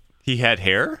 Wait, he had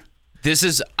hair? This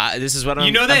is what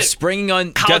I'm springing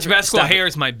on. College basketball hair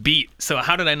is my beat. So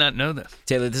how did I not know this?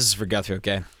 Taylor, this is for Guthrie,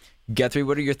 okay? Guthrie,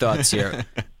 what are your thoughts here?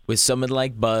 With someone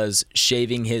like Buzz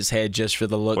shaving his head just for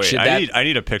the look. Wait, I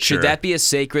need a picture. Should that be a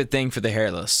sacred thing for the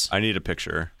hairless? I need a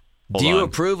picture. Do you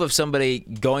approve of somebody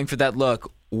going for that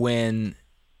look when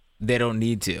they don't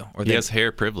need to? Or he has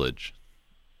hair privilege.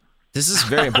 This is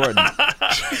very important.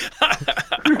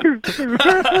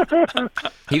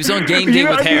 He was on Game Day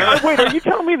with hair. Wait, are you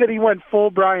telling me that he went full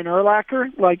Brian Urlacher?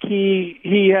 Like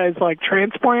he has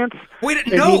transplants? Wait,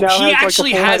 no, he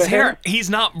actually has hair. He's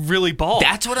not really bald.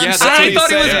 That's what I'm saying. I thought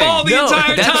he was bald the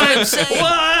entire that's time. What I'm saying.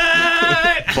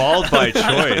 What? Bald by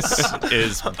choice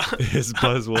is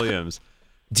Buzz Williams.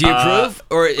 Do you approve,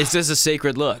 or is this a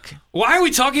sacred look? Why are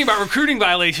we talking about recruiting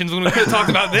violations when we could have talked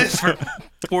about this for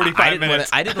 45 minutes?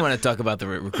 I didn't want to talk about the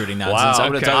recruiting nonsense. I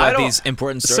want to talk about these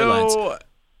important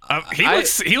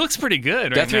storylines. He looks pretty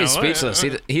good right now. Guthrie is speechless.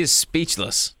 He is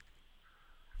speechless.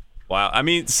 Wow. I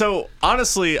mean, so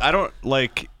honestly, I don't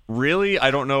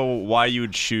know why you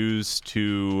would choose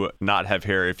to not have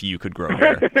hair if you could grow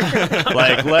hair.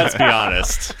 Let's be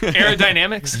honest.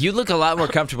 Aerodynamics? You look a lot more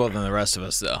comfortable than the rest of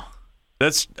us, though.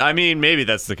 Maybe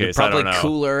that's the case. You're probably I don't know.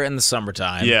 Cooler in the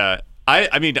summertime. Yeah.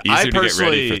 I mean, easier I to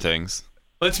personally get ready for things.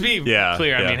 Let's be clear.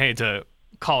 Yeah. I mean, hey, to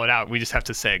call it out, we just have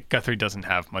to say Guthrie doesn't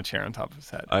have much hair on top of his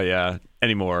head. Yeah.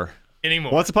 Anymore.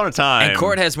 Anymore. Once upon a time. And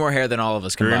Court has more hair than all of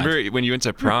us combined. Remember when you went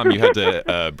to prom, you had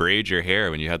to braid your hair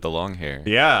when you had the long hair.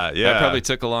 Yeah. That probably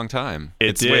took a long time.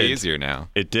 It's way easier now.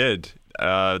 It did.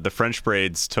 The French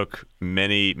braids took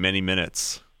many, many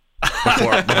minutes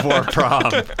before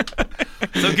prom.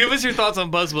 So give us your thoughts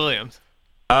on Buzz Williams.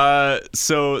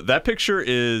 So that picture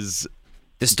is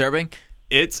Disturbing?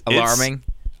 it's Alarming?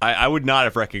 I would not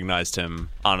have recognized him,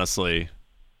 honestly.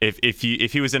 If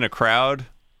he was in a crowd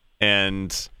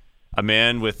and a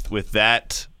man with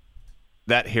that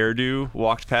hairdo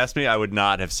walked past me, I would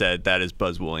not have said that is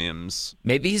Buzz Williams.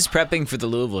 Maybe he's prepping for the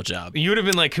Louisville job. You would have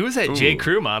been like, "Who's that J.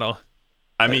 Crew model?"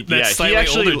 I mean, that yeah, slightly he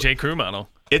actually older J. Crew model.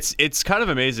 It's kind of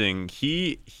amazing.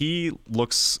 He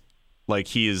looks like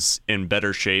he is in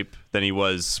better shape than he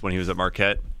was when he was at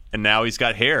Marquette, and now he's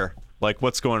got hair. Like,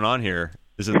 what's going on here?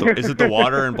 Is it the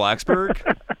water in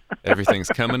Blacksburg? Everything's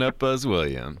coming up Buzz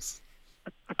Williams.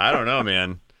 I don't know,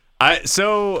 man. I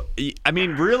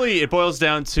mean, really, it boils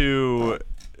down to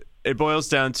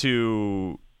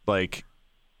like.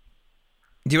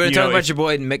 Do you want to talk about your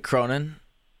boy Mick Cronin?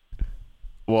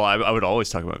 Well, I would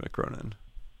always talk about Mick Cronin.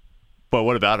 But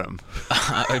what about him?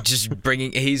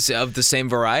 He's of the same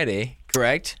variety,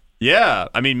 correct? Yeah,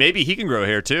 I mean, maybe he can grow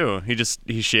hair too.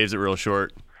 He shaves it real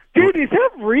short. Dude, is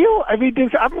that real? I mean,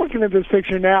 I'm looking at this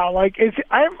picture now. Like,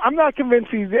 I'm not convinced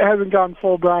he hasn't gone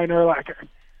full Brian Urlacher.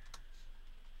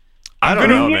 I don't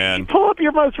know, man. Pull up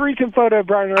your most recent photo of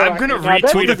Brian Urlacher. I'm gonna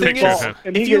retweet a picture of him.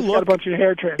 And he's got a bunch of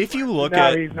hair trims. If you look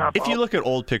at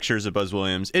old pictures of Buzz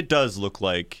Williams, it does look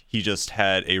like he just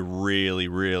had a really,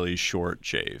 really short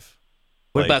shave.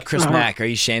 What about Chris Mack? Are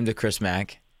you ashamed of Chris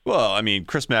Mack? Well, I mean,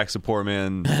 Chris Mack's a poor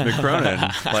man, Mick Cronin.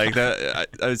 Like that,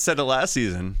 I said it last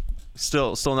season.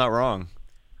 Still not wrong.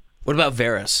 What about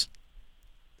Varys?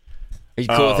 Are you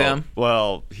cool with him?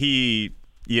 Well,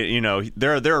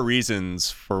 there are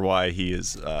reasons for why he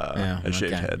is a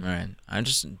shaved head. All right, I'm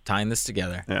just tying this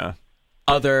together. Yeah.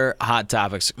 Other hot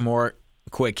topics, more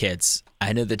quick hits.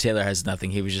 I know that Taylor has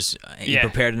nothing. He was just he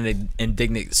prepared an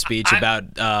indignant speech about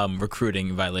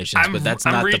recruiting violations, but that's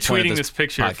not the point of this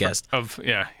picture podcast.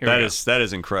 That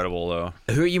is incredible, though.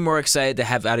 Who are you more excited to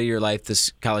have out of your life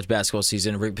this college basketball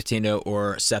season, Rick Pitino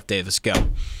or Seth Davis? Go.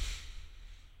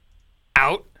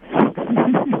 Out.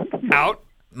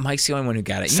 Mike's the only one who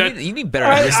got it. You need better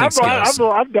listening skills.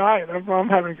 I'm dying. I'm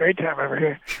having a great time over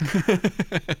here.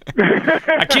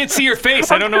 I can't see your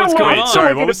face. I don't know what's going on.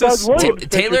 Sorry, what was this?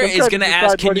 Taylor is going to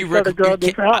ask, can you I'm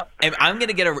going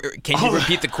to get can you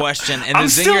repeat the question? And I'm the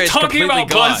still zinger is talking completely about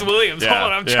gone. Buzz Williams. Hold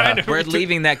on, I'm trying to. We're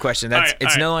leaving that question.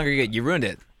 It's no longer good. You ruined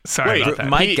it. Sorry about that.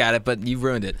 Mike got it, but you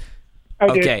ruined it.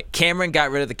 Okay, Cameron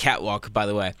got rid of the catwalk, by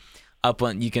the way.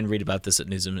 You can read about this at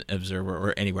News Observer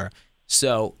or anywhere.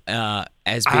 So, I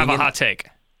have a hot take.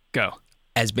 Go.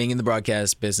 As being in the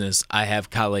broadcast business, I have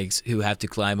colleagues who have to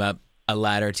climb up a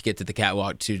ladder to get to the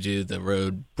catwalk to do the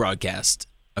road broadcast.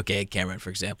 Okay, Cameron, for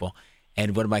example.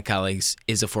 And one of my colleagues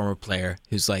is a former player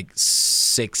who's like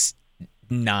 6'9"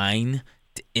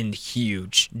 and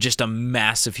huge, just a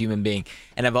massive human being.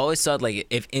 And I've always thought, like,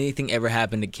 if anything ever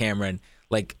happened to Cameron,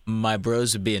 like, my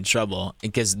bros would be in trouble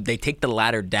because they take the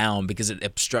ladder down because it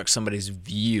obstructs somebody's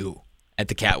view at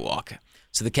the catwalk.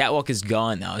 So the catwalk is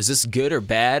gone now. Is this good or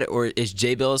bad, or is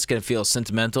Jay Billis going to feel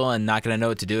sentimental and not going to know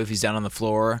what to do if he's down on the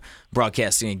floor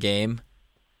broadcasting a game?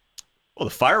 Well,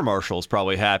 the fire marshal is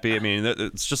probably happy. I mean,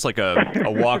 it's just like a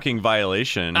walking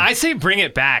violation. I say bring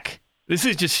it back. This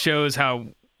just shows how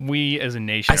we as a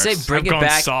nation I say bring it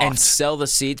back soft. And sell the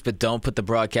seats, but don't put the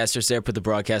broadcasters there. Put the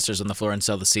broadcasters on the floor and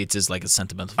sell the seats is like a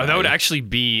sentimental value. That would actually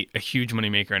be a huge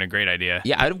moneymaker and a great idea.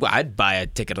 Yeah, I'd buy a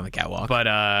ticket on the catwalk. But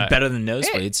better than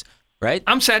nosebleeds, right?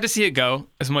 I'm sad to see it go,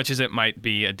 as much as it might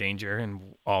be a danger and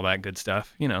all that good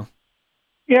stuff, you know.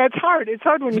 Yeah, it's hard. It's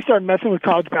hard when you start messing with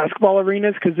college basketball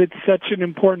arenas because it's such an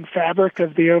important fabric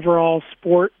of the overall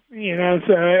sport. You know,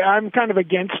 so I'm kind of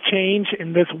against change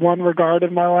in this one regard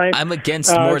of my life. I'm against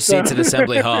more seats at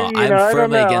Assembly Hall. I'm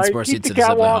firmly against more seats at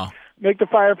Assembly Hall. Make the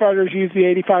firefighters use the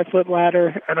 85-foot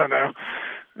ladder. I don't know.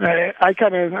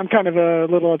 I'm kind of a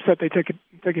little upset they took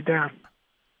it down.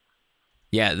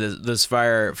 Yeah, those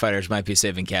firefighters might be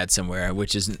saving cats somewhere,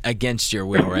 which is against your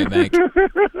will, right, Meg?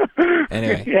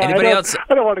 Anyway, anybody else?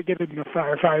 I don't want to get into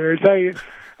firefighters.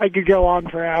 I could go on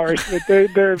for hours, but they're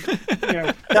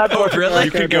really?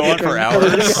 You could go on for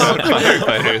hours.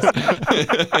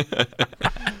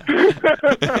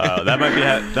 That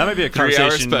might be a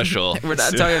 3-hour special. We're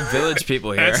not talking village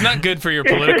people here. It's not good for your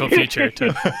political future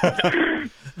to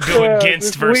go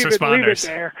against first responders. Leave it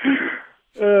there.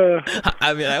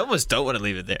 I mean, I almost don't want to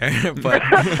leave it there, but we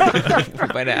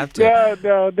might have to.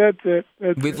 No, that's it.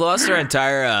 We've lost our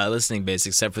entire listening base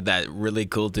except for that really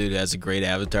cool dude who has a great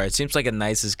avatar. It seems like the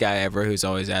nicest guy ever who's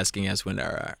always asking us when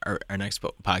our next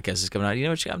podcast is coming out. You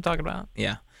know what I'm talking about?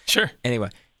 Yeah. Sure. Anyway,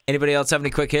 anybody else have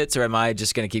any quick hits, or am I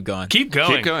just going to keep going? Keep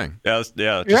going. Keep going. Yeah.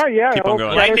 Keep on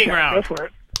going. Lightning round. Go for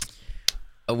it.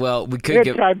 Well, we could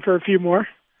get time for a few more.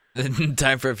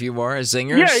 Time for a few more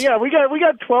zingers? Yeah. We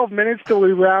got 12 minutes till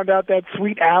we round out that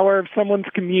sweet hour of someone's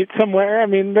commute somewhere. I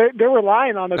mean, they're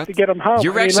relying on us to get them home.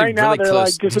 You're I mean, actually right now, really they're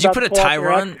close. Like just Did you about put a to pull up timer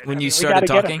their on exit. when you We started gotta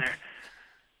get 'em talking? there.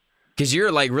 Because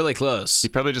you're like really close. He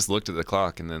probably just looked at the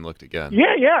clock and then looked again. Yeah.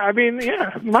 I mean,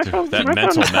 my phone. That my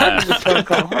mental phone math. this phone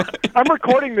call. I'm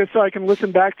recording this so I can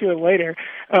listen back to it later.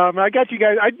 I got you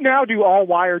guys. I now do all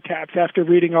wiretaps after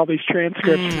reading all these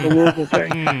transcripts of the Louisville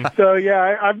thing. So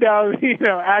yeah, I'm now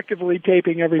actively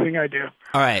taping everything I do.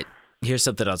 All right. Here's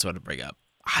something else I want to bring up.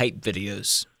 Hype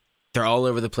videos. They're all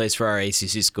over the place for our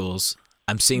ACC schools.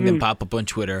 I'm seeing them pop up on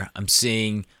Twitter. I'm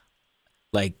seeing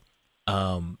like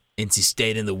NC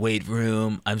State in the weight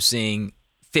room. I'm seeing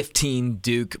 15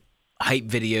 Duke hype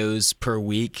videos per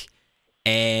week.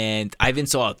 And I even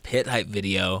saw a Pitt hype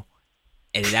video,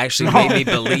 and it actually made me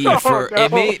believe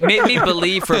it made me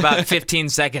believe for about 15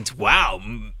 seconds. Wow,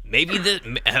 maybe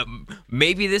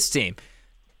this team.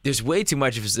 There's way too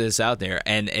much of this out there,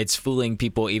 and it's fooling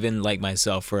people, even like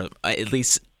myself, for at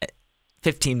least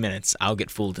 15 minutes. I'll get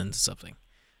fooled into something.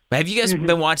 But have you guys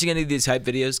been watching any of these hype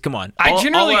videos? Come on.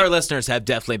 All our listeners have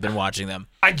definitely been watching them.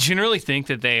 I generally think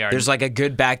that they are. There's like a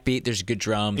good backbeat. There's good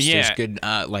drums. Yeah. There's good,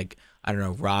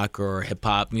 rock or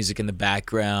hip-hop music in the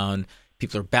background.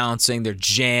 People are bouncing. They're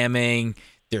jamming.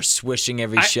 They're swishing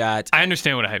every shot. I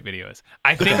understand what a hype video is.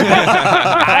 I think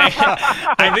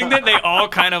that, I think that they all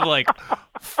kind of like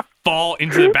fall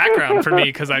into the background for me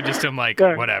because I just am like,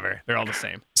 whatever. They're all the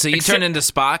same. So you turn into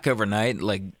Spock overnight?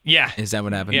 Like, yeah. Is that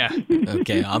what happened? Yeah.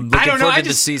 Okay. I'm looking forward to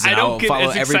the season. I'll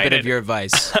follow every bit of your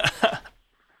advice.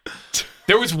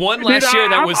 There was one last year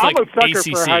that was I'm like a sucker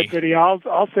ACC. for a hype video.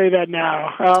 I'll say that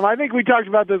now. I think we talked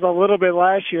about this a little bit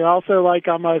last year. Also, like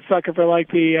I'm a sucker for like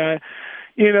the,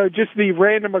 just the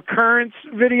random occurrence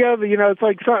video. It's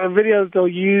like some videos they'll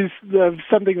use of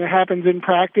something that happens in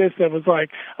practice that was like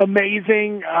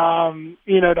amazing,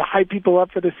 to hype people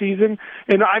up for the season.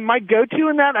 And I might go to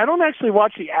in that. I don't actually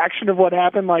watch the action of what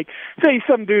happened. Like, say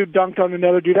some dude dunked on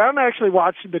another dude. I don't actually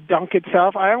watch the dunk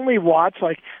itself. I only watch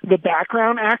like the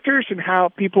background actors and how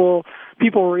people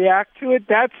react to it.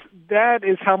 That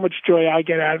is how much joy I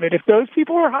get out of it. If those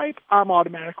people are hype, I'm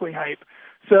automatically hype.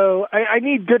 So I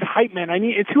need good hype men.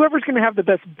 It's whoever's going to have the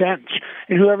best bench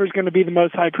and whoever's going to be the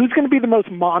most hype. Who's going to be the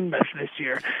most Monmouth this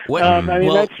year? That's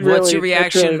really, what's your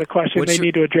reaction? That's really the question they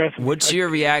need to address. What's your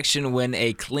reaction when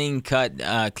a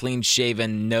clean-cut,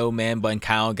 clean-shaven, no man-bun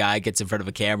Kyle guy gets in front of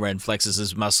a camera and flexes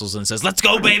his muscles and says, "Let's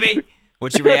go, baby"?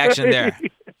 What's your reaction there?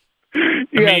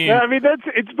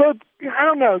 It's both. I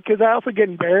don't know, because I also get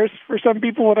embarrassed for some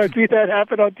people when I see that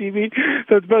happen on TV.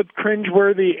 So it's both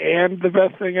cringeworthy and the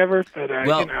best thing ever. But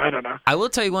I don't know. I will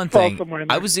tell you one thing.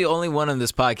 I was the only one on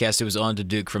this podcast who was on to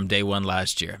Duke from day one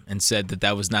last year and said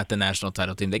that was not the national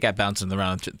title team. They got bounced in the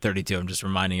round of 32. I'm just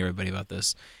reminding everybody about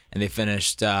this. And they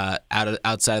finished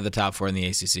outside of the top four in the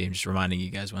ACC. I'm just reminding you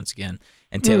guys once again.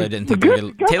 And Taylor didn't think they were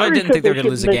going to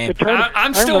lose a game.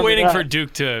 I'm still waiting for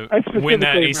Duke to win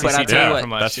that ACC title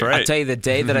from last year. I'll tell you, the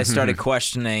day that I started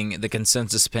questioning the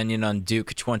consensus opinion on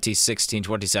Duke 2016,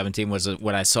 2017 was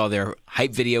when I saw their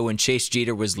hype video when Chase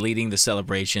Jeter was leading the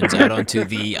celebrations out onto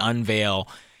the unveil.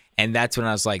 And that's when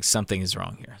I was like, something is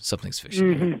wrong here. Something's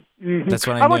fishy. here. That's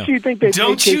when I knew. How much do you think they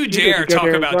Don't you dare talk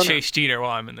about Arizona? Chase Jeter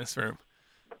while I'm in this room.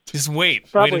 Just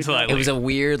wait. Probably Wait until I leave. It was a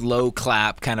weird low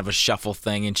clap, kind of a shuffle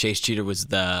thing, and Chase Jeter was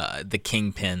the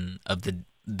kingpin of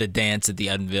the dance at the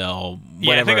unveil.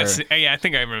 Whatever. I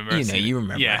think I remember. You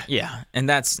remember. Yeah. And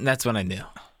that's when I knew.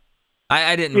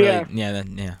 I didn't Yeah.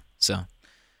 really. So,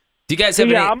 do you guys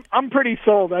have any? I'm pretty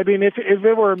sold. I mean, if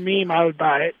it were a meme, I would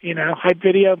buy it. Hype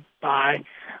video, buy.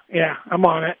 Yeah, I'm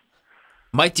on it.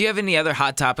 Mike, do you have any other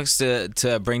hot topics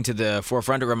to bring to the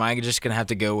forefront, or am I just going to have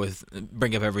to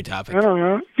bring up every topic? I don't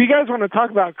know. If you guys want to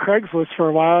talk about Craigslist for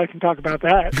a while, I can talk about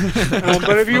that.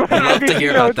 But if you want to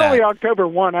hear about it's only October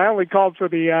 1. I only called for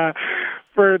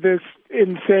for this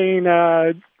insane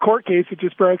court case that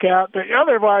just broke out. But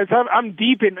otherwise, I'm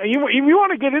deep in. If you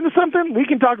want to get into something, we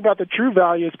can talk about the true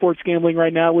value of sports gambling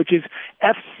right now, which is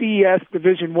FCS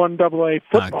Division I AA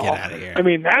football. Get out of here. I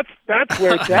mean, that's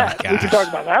where it's at. We can talk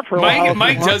about that for a while.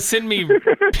 Mike does send me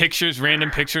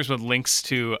random pictures with links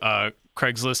to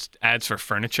Craigslist ads for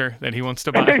furniture that he wants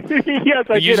to buy. Yes,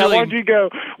 I did. I wanted you to go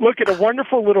look at a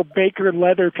wonderful little Baker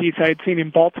leather piece I had seen in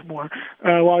Baltimore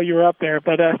while you were up there.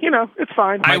 But, it's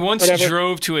fine. I once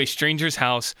drove to a stranger's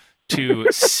house to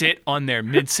sit on their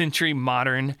mid-century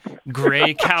modern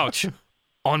gray couch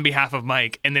on behalf of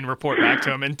Mike and then report back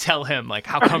to him and tell him like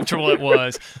how comfortable it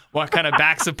was, what kind of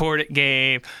back support it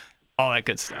gave, all that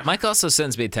good stuff. Mike also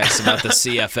sends me texts about the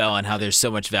CFL and how there's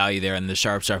so much value there, and the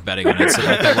sharps aren't betting on it, so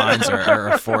like the lines are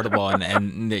affordable,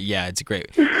 and yeah, it's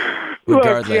great.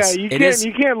 Regardless, look,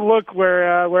 you can't look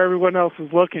where everyone else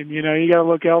is looking. You got to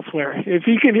look elsewhere. If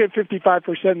you can hit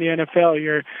 55% in the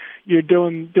NFL, you're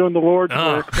doing the Lord's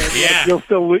work. But you'll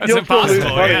still lose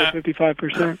money at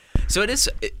 55%. So it is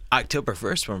October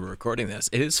 1st when we're recording this.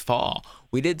 It is fall.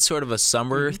 We did sort of a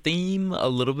summer theme a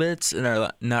little bit in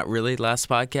our not really last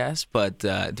podcast, but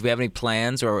do we have any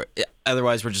plans, or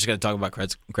otherwise we're just going to talk about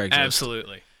Craigslist?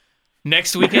 Absolutely.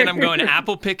 Next weekend I'm going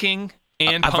apple picking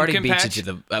and I've already pumpkin beat patch. you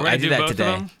to We're I gonna did do that both of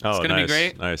today. them. Oh, It's gonna nice, be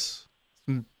great. Nice.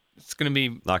 It's gonna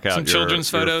be Knock out some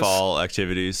children's your photos. fall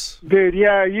activities. Dude,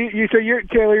 yeah, Taylor,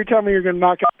 you're telling me you're going to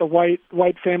knock out the white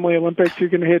family Olympics. You're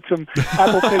going to hit some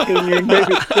apple picking and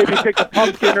maybe pick a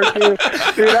pumpkin or two.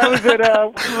 Dude, I was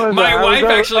at My wife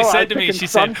actually said to me, she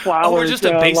said, "Oh, we're just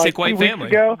a basic white family."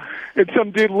 Ago, and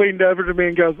some dude leaned over to me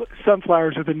and goes,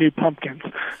 "Sunflowers are the new pumpkins."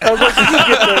 I was like,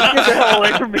 "Get the hell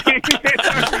away from me!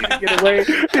 You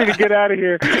need to get out of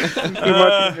here. It's too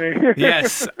much for me."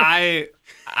 Yes, I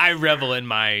revel in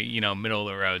my, middle of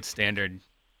the road standard,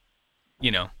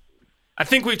 I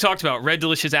think we've talked about red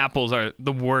delicious apples are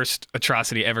the worst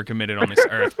atrocity ever committed on this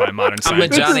earth by modern I'm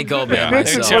with science. Johnny Goldman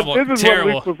This is myself.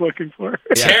 Terrible. what Luke was looking for.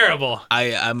 Yeah. Terrible.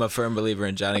 I'm a firm believer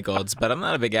in Johnny Gold's, but I'm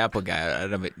not a big apple guy.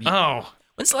 Oh,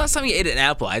 When's the last time you ate an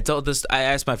apple? I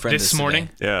asked my friend this morning,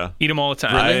 today. Yeah. eat them all the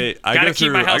time. Really? I Gotta go keep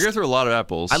through. my house. I go through a lot of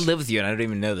apples. I live with you, and I don't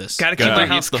even know this. Got to keep my He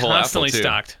house eats the whole apple, constantly too.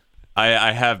 stocked.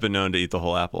 I have been known to eat the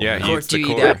whole apple. Yeah, Of he course, eats the do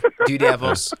you core. do you eat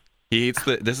apples? He eats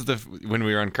when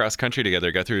we were on cross country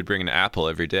together, Guthrie would bring an apple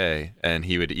every day, and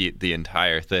he would eat the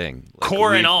entire thing.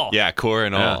 Core and all. Yeah, core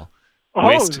and all.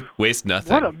 Oh, Waste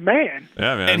nothing. what a man!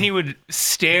 Yeah, man. And he would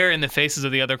stare in the faces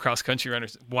of the other cross-country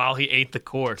runners while he ate the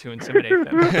core to intimidate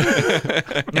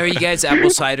them. Now, are you guys apple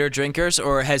cider drinkers,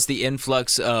 or has the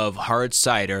influx of hard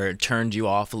cider turned you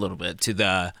off a little bit to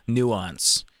the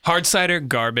nuance? Hard cider,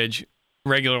 garbage.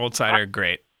 Regular old cider,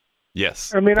 great.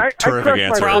 Yes. I mean, I Terrific crushed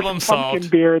answer. my Problem first pumpkin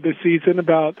solved. beer this season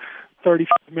about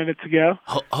 35 minutes ago.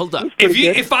 Hold up.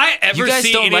 If I ever You guys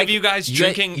see don't any like of you guys you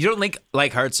drinking, you don't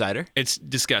like hard cider? it's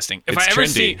disgusting. It's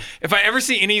trendy. If I ever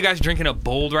see any of you guys drinking a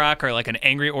Bold Rock or like an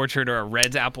Angry Orchard or a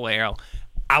Red's Apple Ale,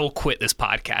 I will quit this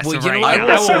podcast Well, you right know what? now.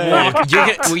 will I will say- walk out.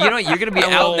 You're gonna be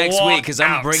I out will next walk week because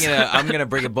I'm out. gonna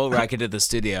bring a bull rock into the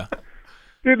studio.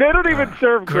 Dude, they don't even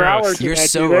serve gross. growlers. in You're that,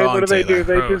 so do they? wrong, What do they Taylor. do?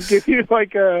 They Gross. just give you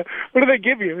like a. What do they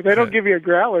give you? They don't give you a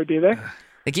growler, do they?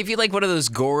 They give you like one of those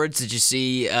gourds that you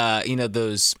see,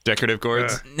 those Decorative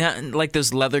gourds. like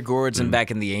those leather gourds in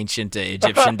back in the ancient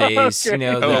Egyptian days. You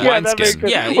know, Oh, the, yeah, that wineskin. makes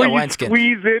sense. Yeah, Where you wineskin.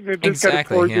 squeeze it and it just kind of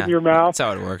Exactly, pours yeah. in your mouth. That's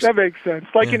how it works. That makes sense.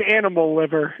 Like an animal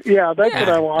liver. Yeah, that's what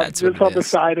Yeah, I want. that's what Just it on the is.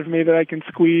 side of me that I can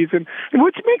squeeze, and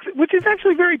which is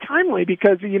actually very timely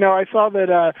because I saw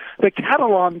that the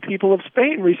Catalan people of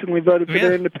Spain recently voted for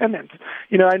their independence.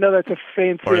 I know that's a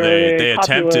fancy. Or they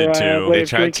popular, attempted to. way They of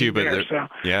tried to, drinking but beer, they're- so.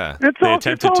 yeah. It's They all,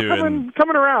 attempted it's all to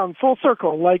coming around full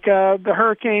circle, like the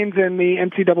Hurricanes and the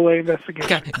NCAA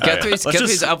investigation. Guthrie's Let's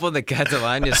just- up on the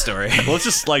Catalania story. Well, let's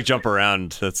just jump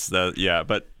around. Yeah,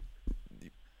 but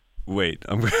wait.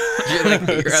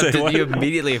 You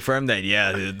immediately affirmed that.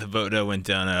 Yeah, the vote went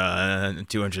down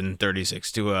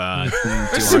 236 to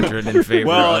 200 in favor.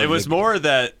 Well, of it was the- more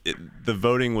that the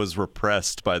voting was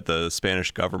repressed by the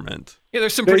Spanish government. Yeah,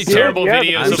 there's some pretty did, terrible yeah.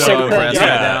 videos I'm of so like, impressed yeah.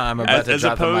 right now. I'm about to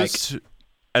drop the mic.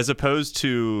 As opposed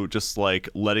to just like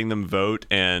letting them vote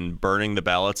and burning the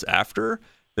ballots after,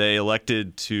 they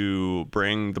elected to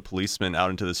bring the policemen out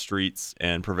into the streets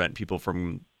and prevent people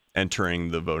from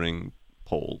entering the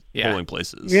polling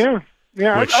places. Yeah,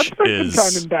 I've Which spent is- some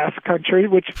time in Basque Country,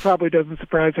 which probably doesn't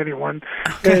surprise anyone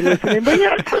listening. But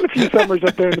yeah, I spent a few summers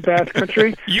up there in the Basque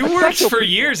Country. You worked for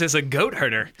years as a goat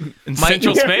herder in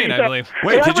central Yeah, Spain, I yeah. believe.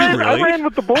 Wait, Hey, did you I really? ran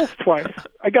with the Bulls twice.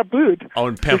 I got booed. Oh,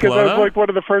 in Because I Pamplona? was like one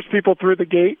of the first people through the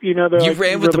gate. You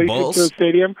ran with the released Bulls? into the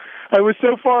stadium. I was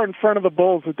so far in front of the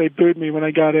Bulls that they booed me when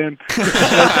I got in.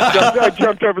 I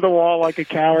jumped over the wall like a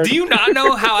coward. Do you not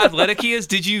know how athletic he is?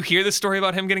 Did you hear the story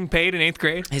about him getting paid in 8th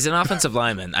grade? He's an offensive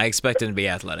lineman. I expect him to be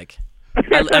athletic.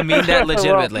 I mean that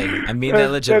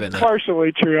legitimately. That's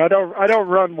partially true. I don't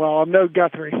run well. I'm no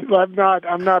Guthrie. I'm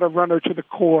not a runner to the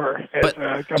core. But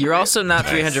Guthrie. you're also not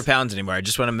 300 pounds anymore. I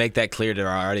just want to make that clear to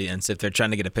our audience if they're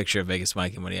trying to get a picture of Vegas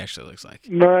Mike and what he actually looks like.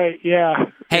 Right, yeah.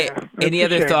 Hey, Yeah, any that's a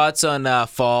other shame. thoughts on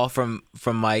fall from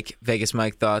Mike, Vegas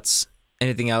Mike thoughts?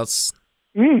 Anything else?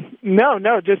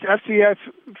 No, just FCS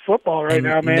football right And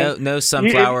now, man. No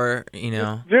sunflower,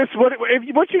 Just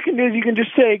what you can do is you can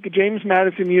just take James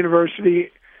Madison University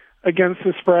against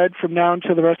the spread from now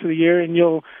until the rest of the year, and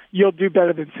you'll do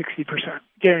better than 60%,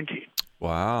 guaranteed.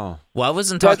 Wow. Well, I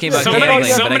wasn't talking about Somebody- gambling,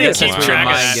 but I somebody guess keep that's where your track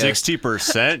of mind that. goes.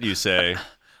 60%, you say?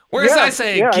 Whereas I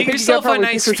say, I get think you yourself got a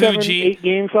probably nice 6 or 7, Fuji, 8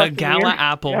 games left a in the Gala year.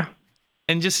 apple, Yeah.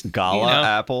 and just Gala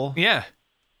apple? Yeah,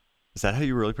 Is that how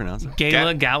you really pronounce it?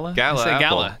 Gala. Gala I say apple.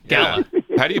 Gala. Gala.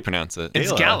 Yeah. How do you pronounce it?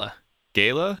 It's Gala.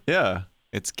 Gala? Yeah.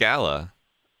 It's Gala.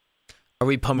 Are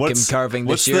we pumpkin carving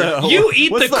this year? You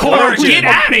eat what's the core. origin? Get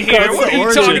out of here. What's What the are you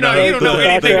origin talking about? of You don't know the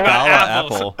anything about Gala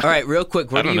apples. apple? All right, real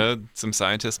quick. I What don't are you? know. Some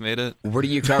scientist made it. What are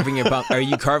you carving your are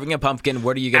you carving a pumpkin?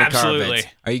 What are you gonna Absolutely. carve it?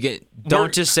 Are you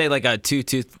don't just say like a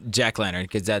 2-tooth jack-o'-lantern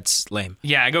because that's lame.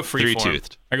 Yeah, I go freeform.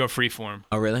 Three-toothed. I go freeform.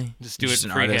 Oh really? Just do You're it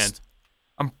an freehand. artist.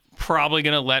 I'm probably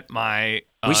gonna let my.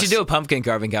 We should do a pumpkin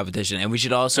carving competition, and we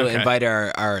should also Okay. invite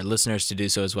our listeners to do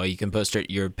so as well. You can post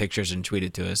your pictures and tweet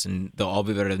it to us, and they'll all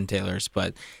be better than Taylor's,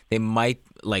 but they might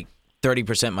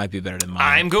 30% might be better than mine.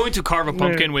 I'm going to carve a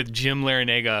pumpkin with Jim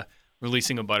Larinaga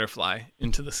releasing a butterfly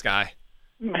into the sky.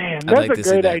 Man, I'd that's like a to see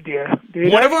great that. idea.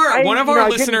 Dude. One of our I didn't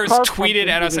listeners carve tweeted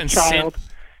at us pumpkins and as a sent. child,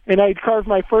 and I carved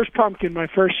my first pumpkin my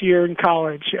first year in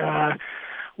college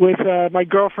with my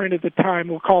girlfriend at the time.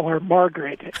 We'll call her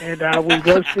Margaret, and we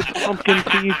roasted pumpkin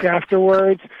seeds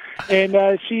afterwards. And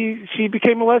she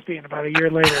became a lesbian about a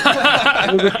year later.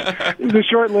 It was a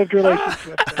short-lived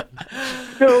relationship. But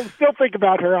still think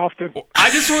about her often.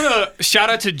 I just want to shout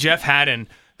out to Jeff Haddon.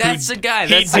 That's the guy.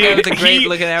 That's the guy with the great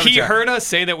looking avatar. He heard us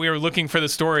say that we were looking for the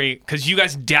story because you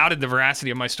guys doubted the veracity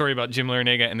of my story about Jim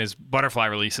Larinaga and his butterfly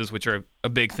releases, which are a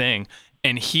big thing.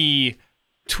 And he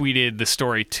tweeted the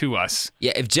story to us.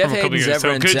 Yeah, if Jeff from a couple Hayden's years.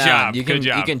 ever in Good town, job, you good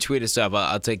job. can tweet us up.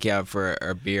 I'll take you out for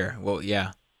a beer. Well,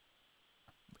 yeah.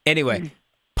 Anyway,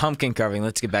 pumpkin carving.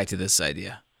 Let's get back to this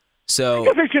idea. So I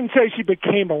guess I shouldn't say she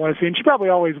became a lesbian. She probably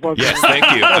always was. Yes, thank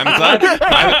you. I'm glad.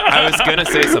 I was gonna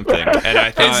say something, and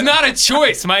I thought It's not a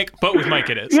choice, Mike, but with Mike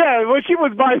it is. Yeah, well, she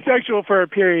was bisexual for a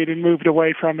period and moved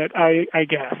away from it, I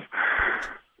guess.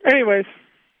 Anyways,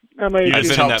 I've been in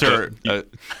helped that her.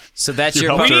 boat. so that's You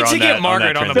your helped We her need on to that- get on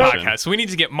Margaret that on the transition. podcast. We need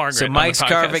to get Margaret So on Mike's the podcast.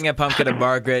 carving a pumpkin of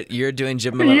Margaret. You're doing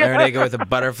Jim Larinaga with a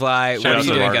butterfly. What Shout are out you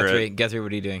to doing, Margaret. Guthrie? Guthrie,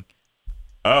 what are you doing?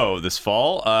 Oh, this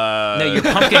fall? No, you're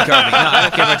pumpkin carving. No, I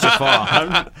don't care about your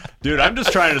fall. Dude, I'm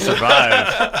just trying to survive.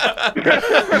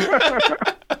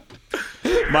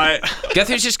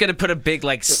 Guthrie's just gonna put a big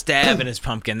stab in his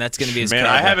pumpkin. That's gonna be his. Man,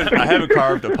 carving. I haven't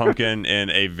carved a pumpkin in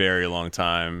a very long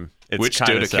time. It's Which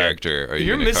kinda Dota sad. character are you?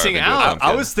 You're gonna missing carve into a out.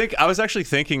 pumpkin? I was actually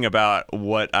thinking about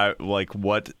what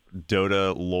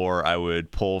Dota lore I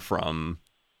would pull from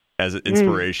as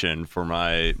inspiration for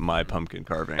my pumpkin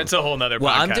carving. That's a whole nother podcast.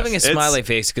 Well, I'm doing a It's- smiley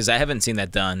face because I haven't seen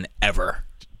that done ever.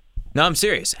 No, I'm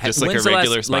serious. Just like When's a the last-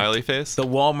 regular smiley face? The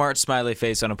Walmart smiley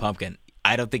face on a pumpkin.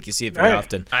 I don't think you see it very Right.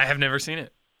 often. I have never seen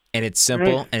it. And it's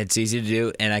simple Right. and it's easy to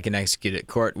do, and I can execute it.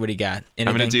 Court, what do you got? I'm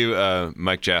gonna Anything? do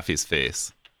Mike Jaffe's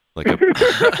face, like a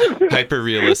hyper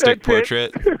realistic That's it.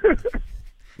 portrait.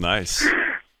 Nice.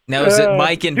 Now, is it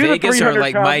Mike in do the Vegas or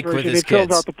 300-pound Mike with version. his It fills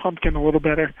kids? out the pumpkin a little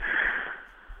better.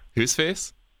 Whose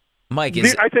face? Mike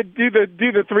is. I said do the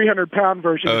 300-pound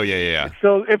version. Oh yeah.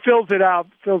 So it fills it out,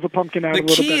 fills the pumpkin out The a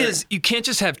little key better. is you can't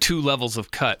just have two levels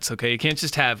of cuts, okay? You can't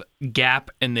just have gap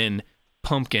and then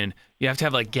pumpkin. You have to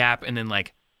have gap and then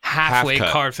halfway Half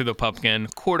cut. carved through the pumpkin,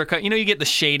 quarter cut. You get the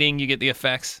shading, you get the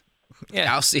effects.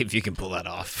 Yeah. I'll see if you can pull that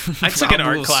off. I took an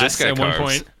art This class guy at one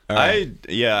carves. point. I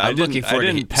I'm looking forward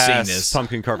to didn't seeing pass this.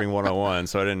 pumpkin carving 101,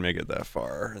 so I didn't make it that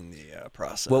far in the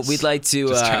process. Well, we'd like to,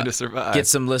 Just trying to survive. get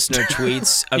some listener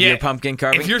tweets of Yeah, your pumpkin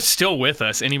carving. If you're still with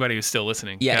us, anybody who's still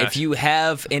listening. Yeah, gosh. if you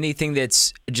have anything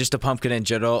that's just a pumpkin in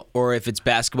general, or if it's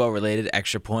basketball related,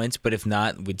 extra points. But if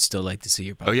not, we'd still like to see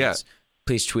your pumpkins. yeah.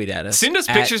 Please tweet at us. Send us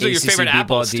at pictures of your ACC favorite B-Ball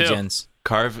apples, too. DGens.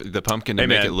 Carve the pumpkin to Hey,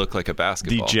 make man, it look like a the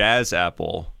basketball. jazz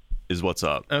apple is what's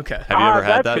up. Okay. Have you ever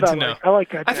had that's that? what to know. I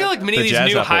like that. I feel like many The of these jazz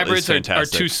new apple is hybrids are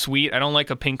fantastic. too sweet. I don't like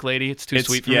a pink lady. It's too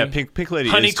sweet for yeah, me. pink lady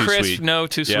Honey is too crisp, sweet. no,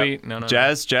 too Yeah. sweet. No.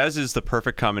 Jazz is the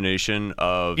perfect combination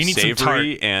of You need some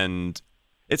savory and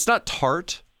it's not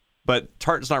tart, but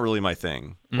tart is not really my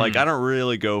thing. Like I don't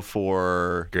really go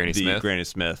for Granny the Smith? Granny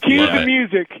Smith. Cue Love the it.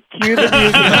 music. Cue the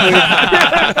music.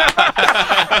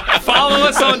 Follow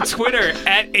us on Twitter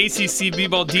at ACC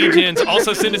B-Ball DGens.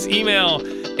 Also send us email,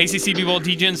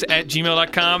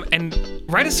 accbbballdgens@gmail.com, and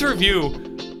write us a review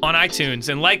on iTunes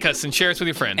and like us and share us with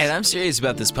your friends. And I'm serious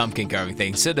about this pumpkin carving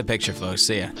thing. Send a picture, folks.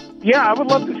 See ya. Yeah, I would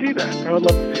love to see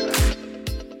that.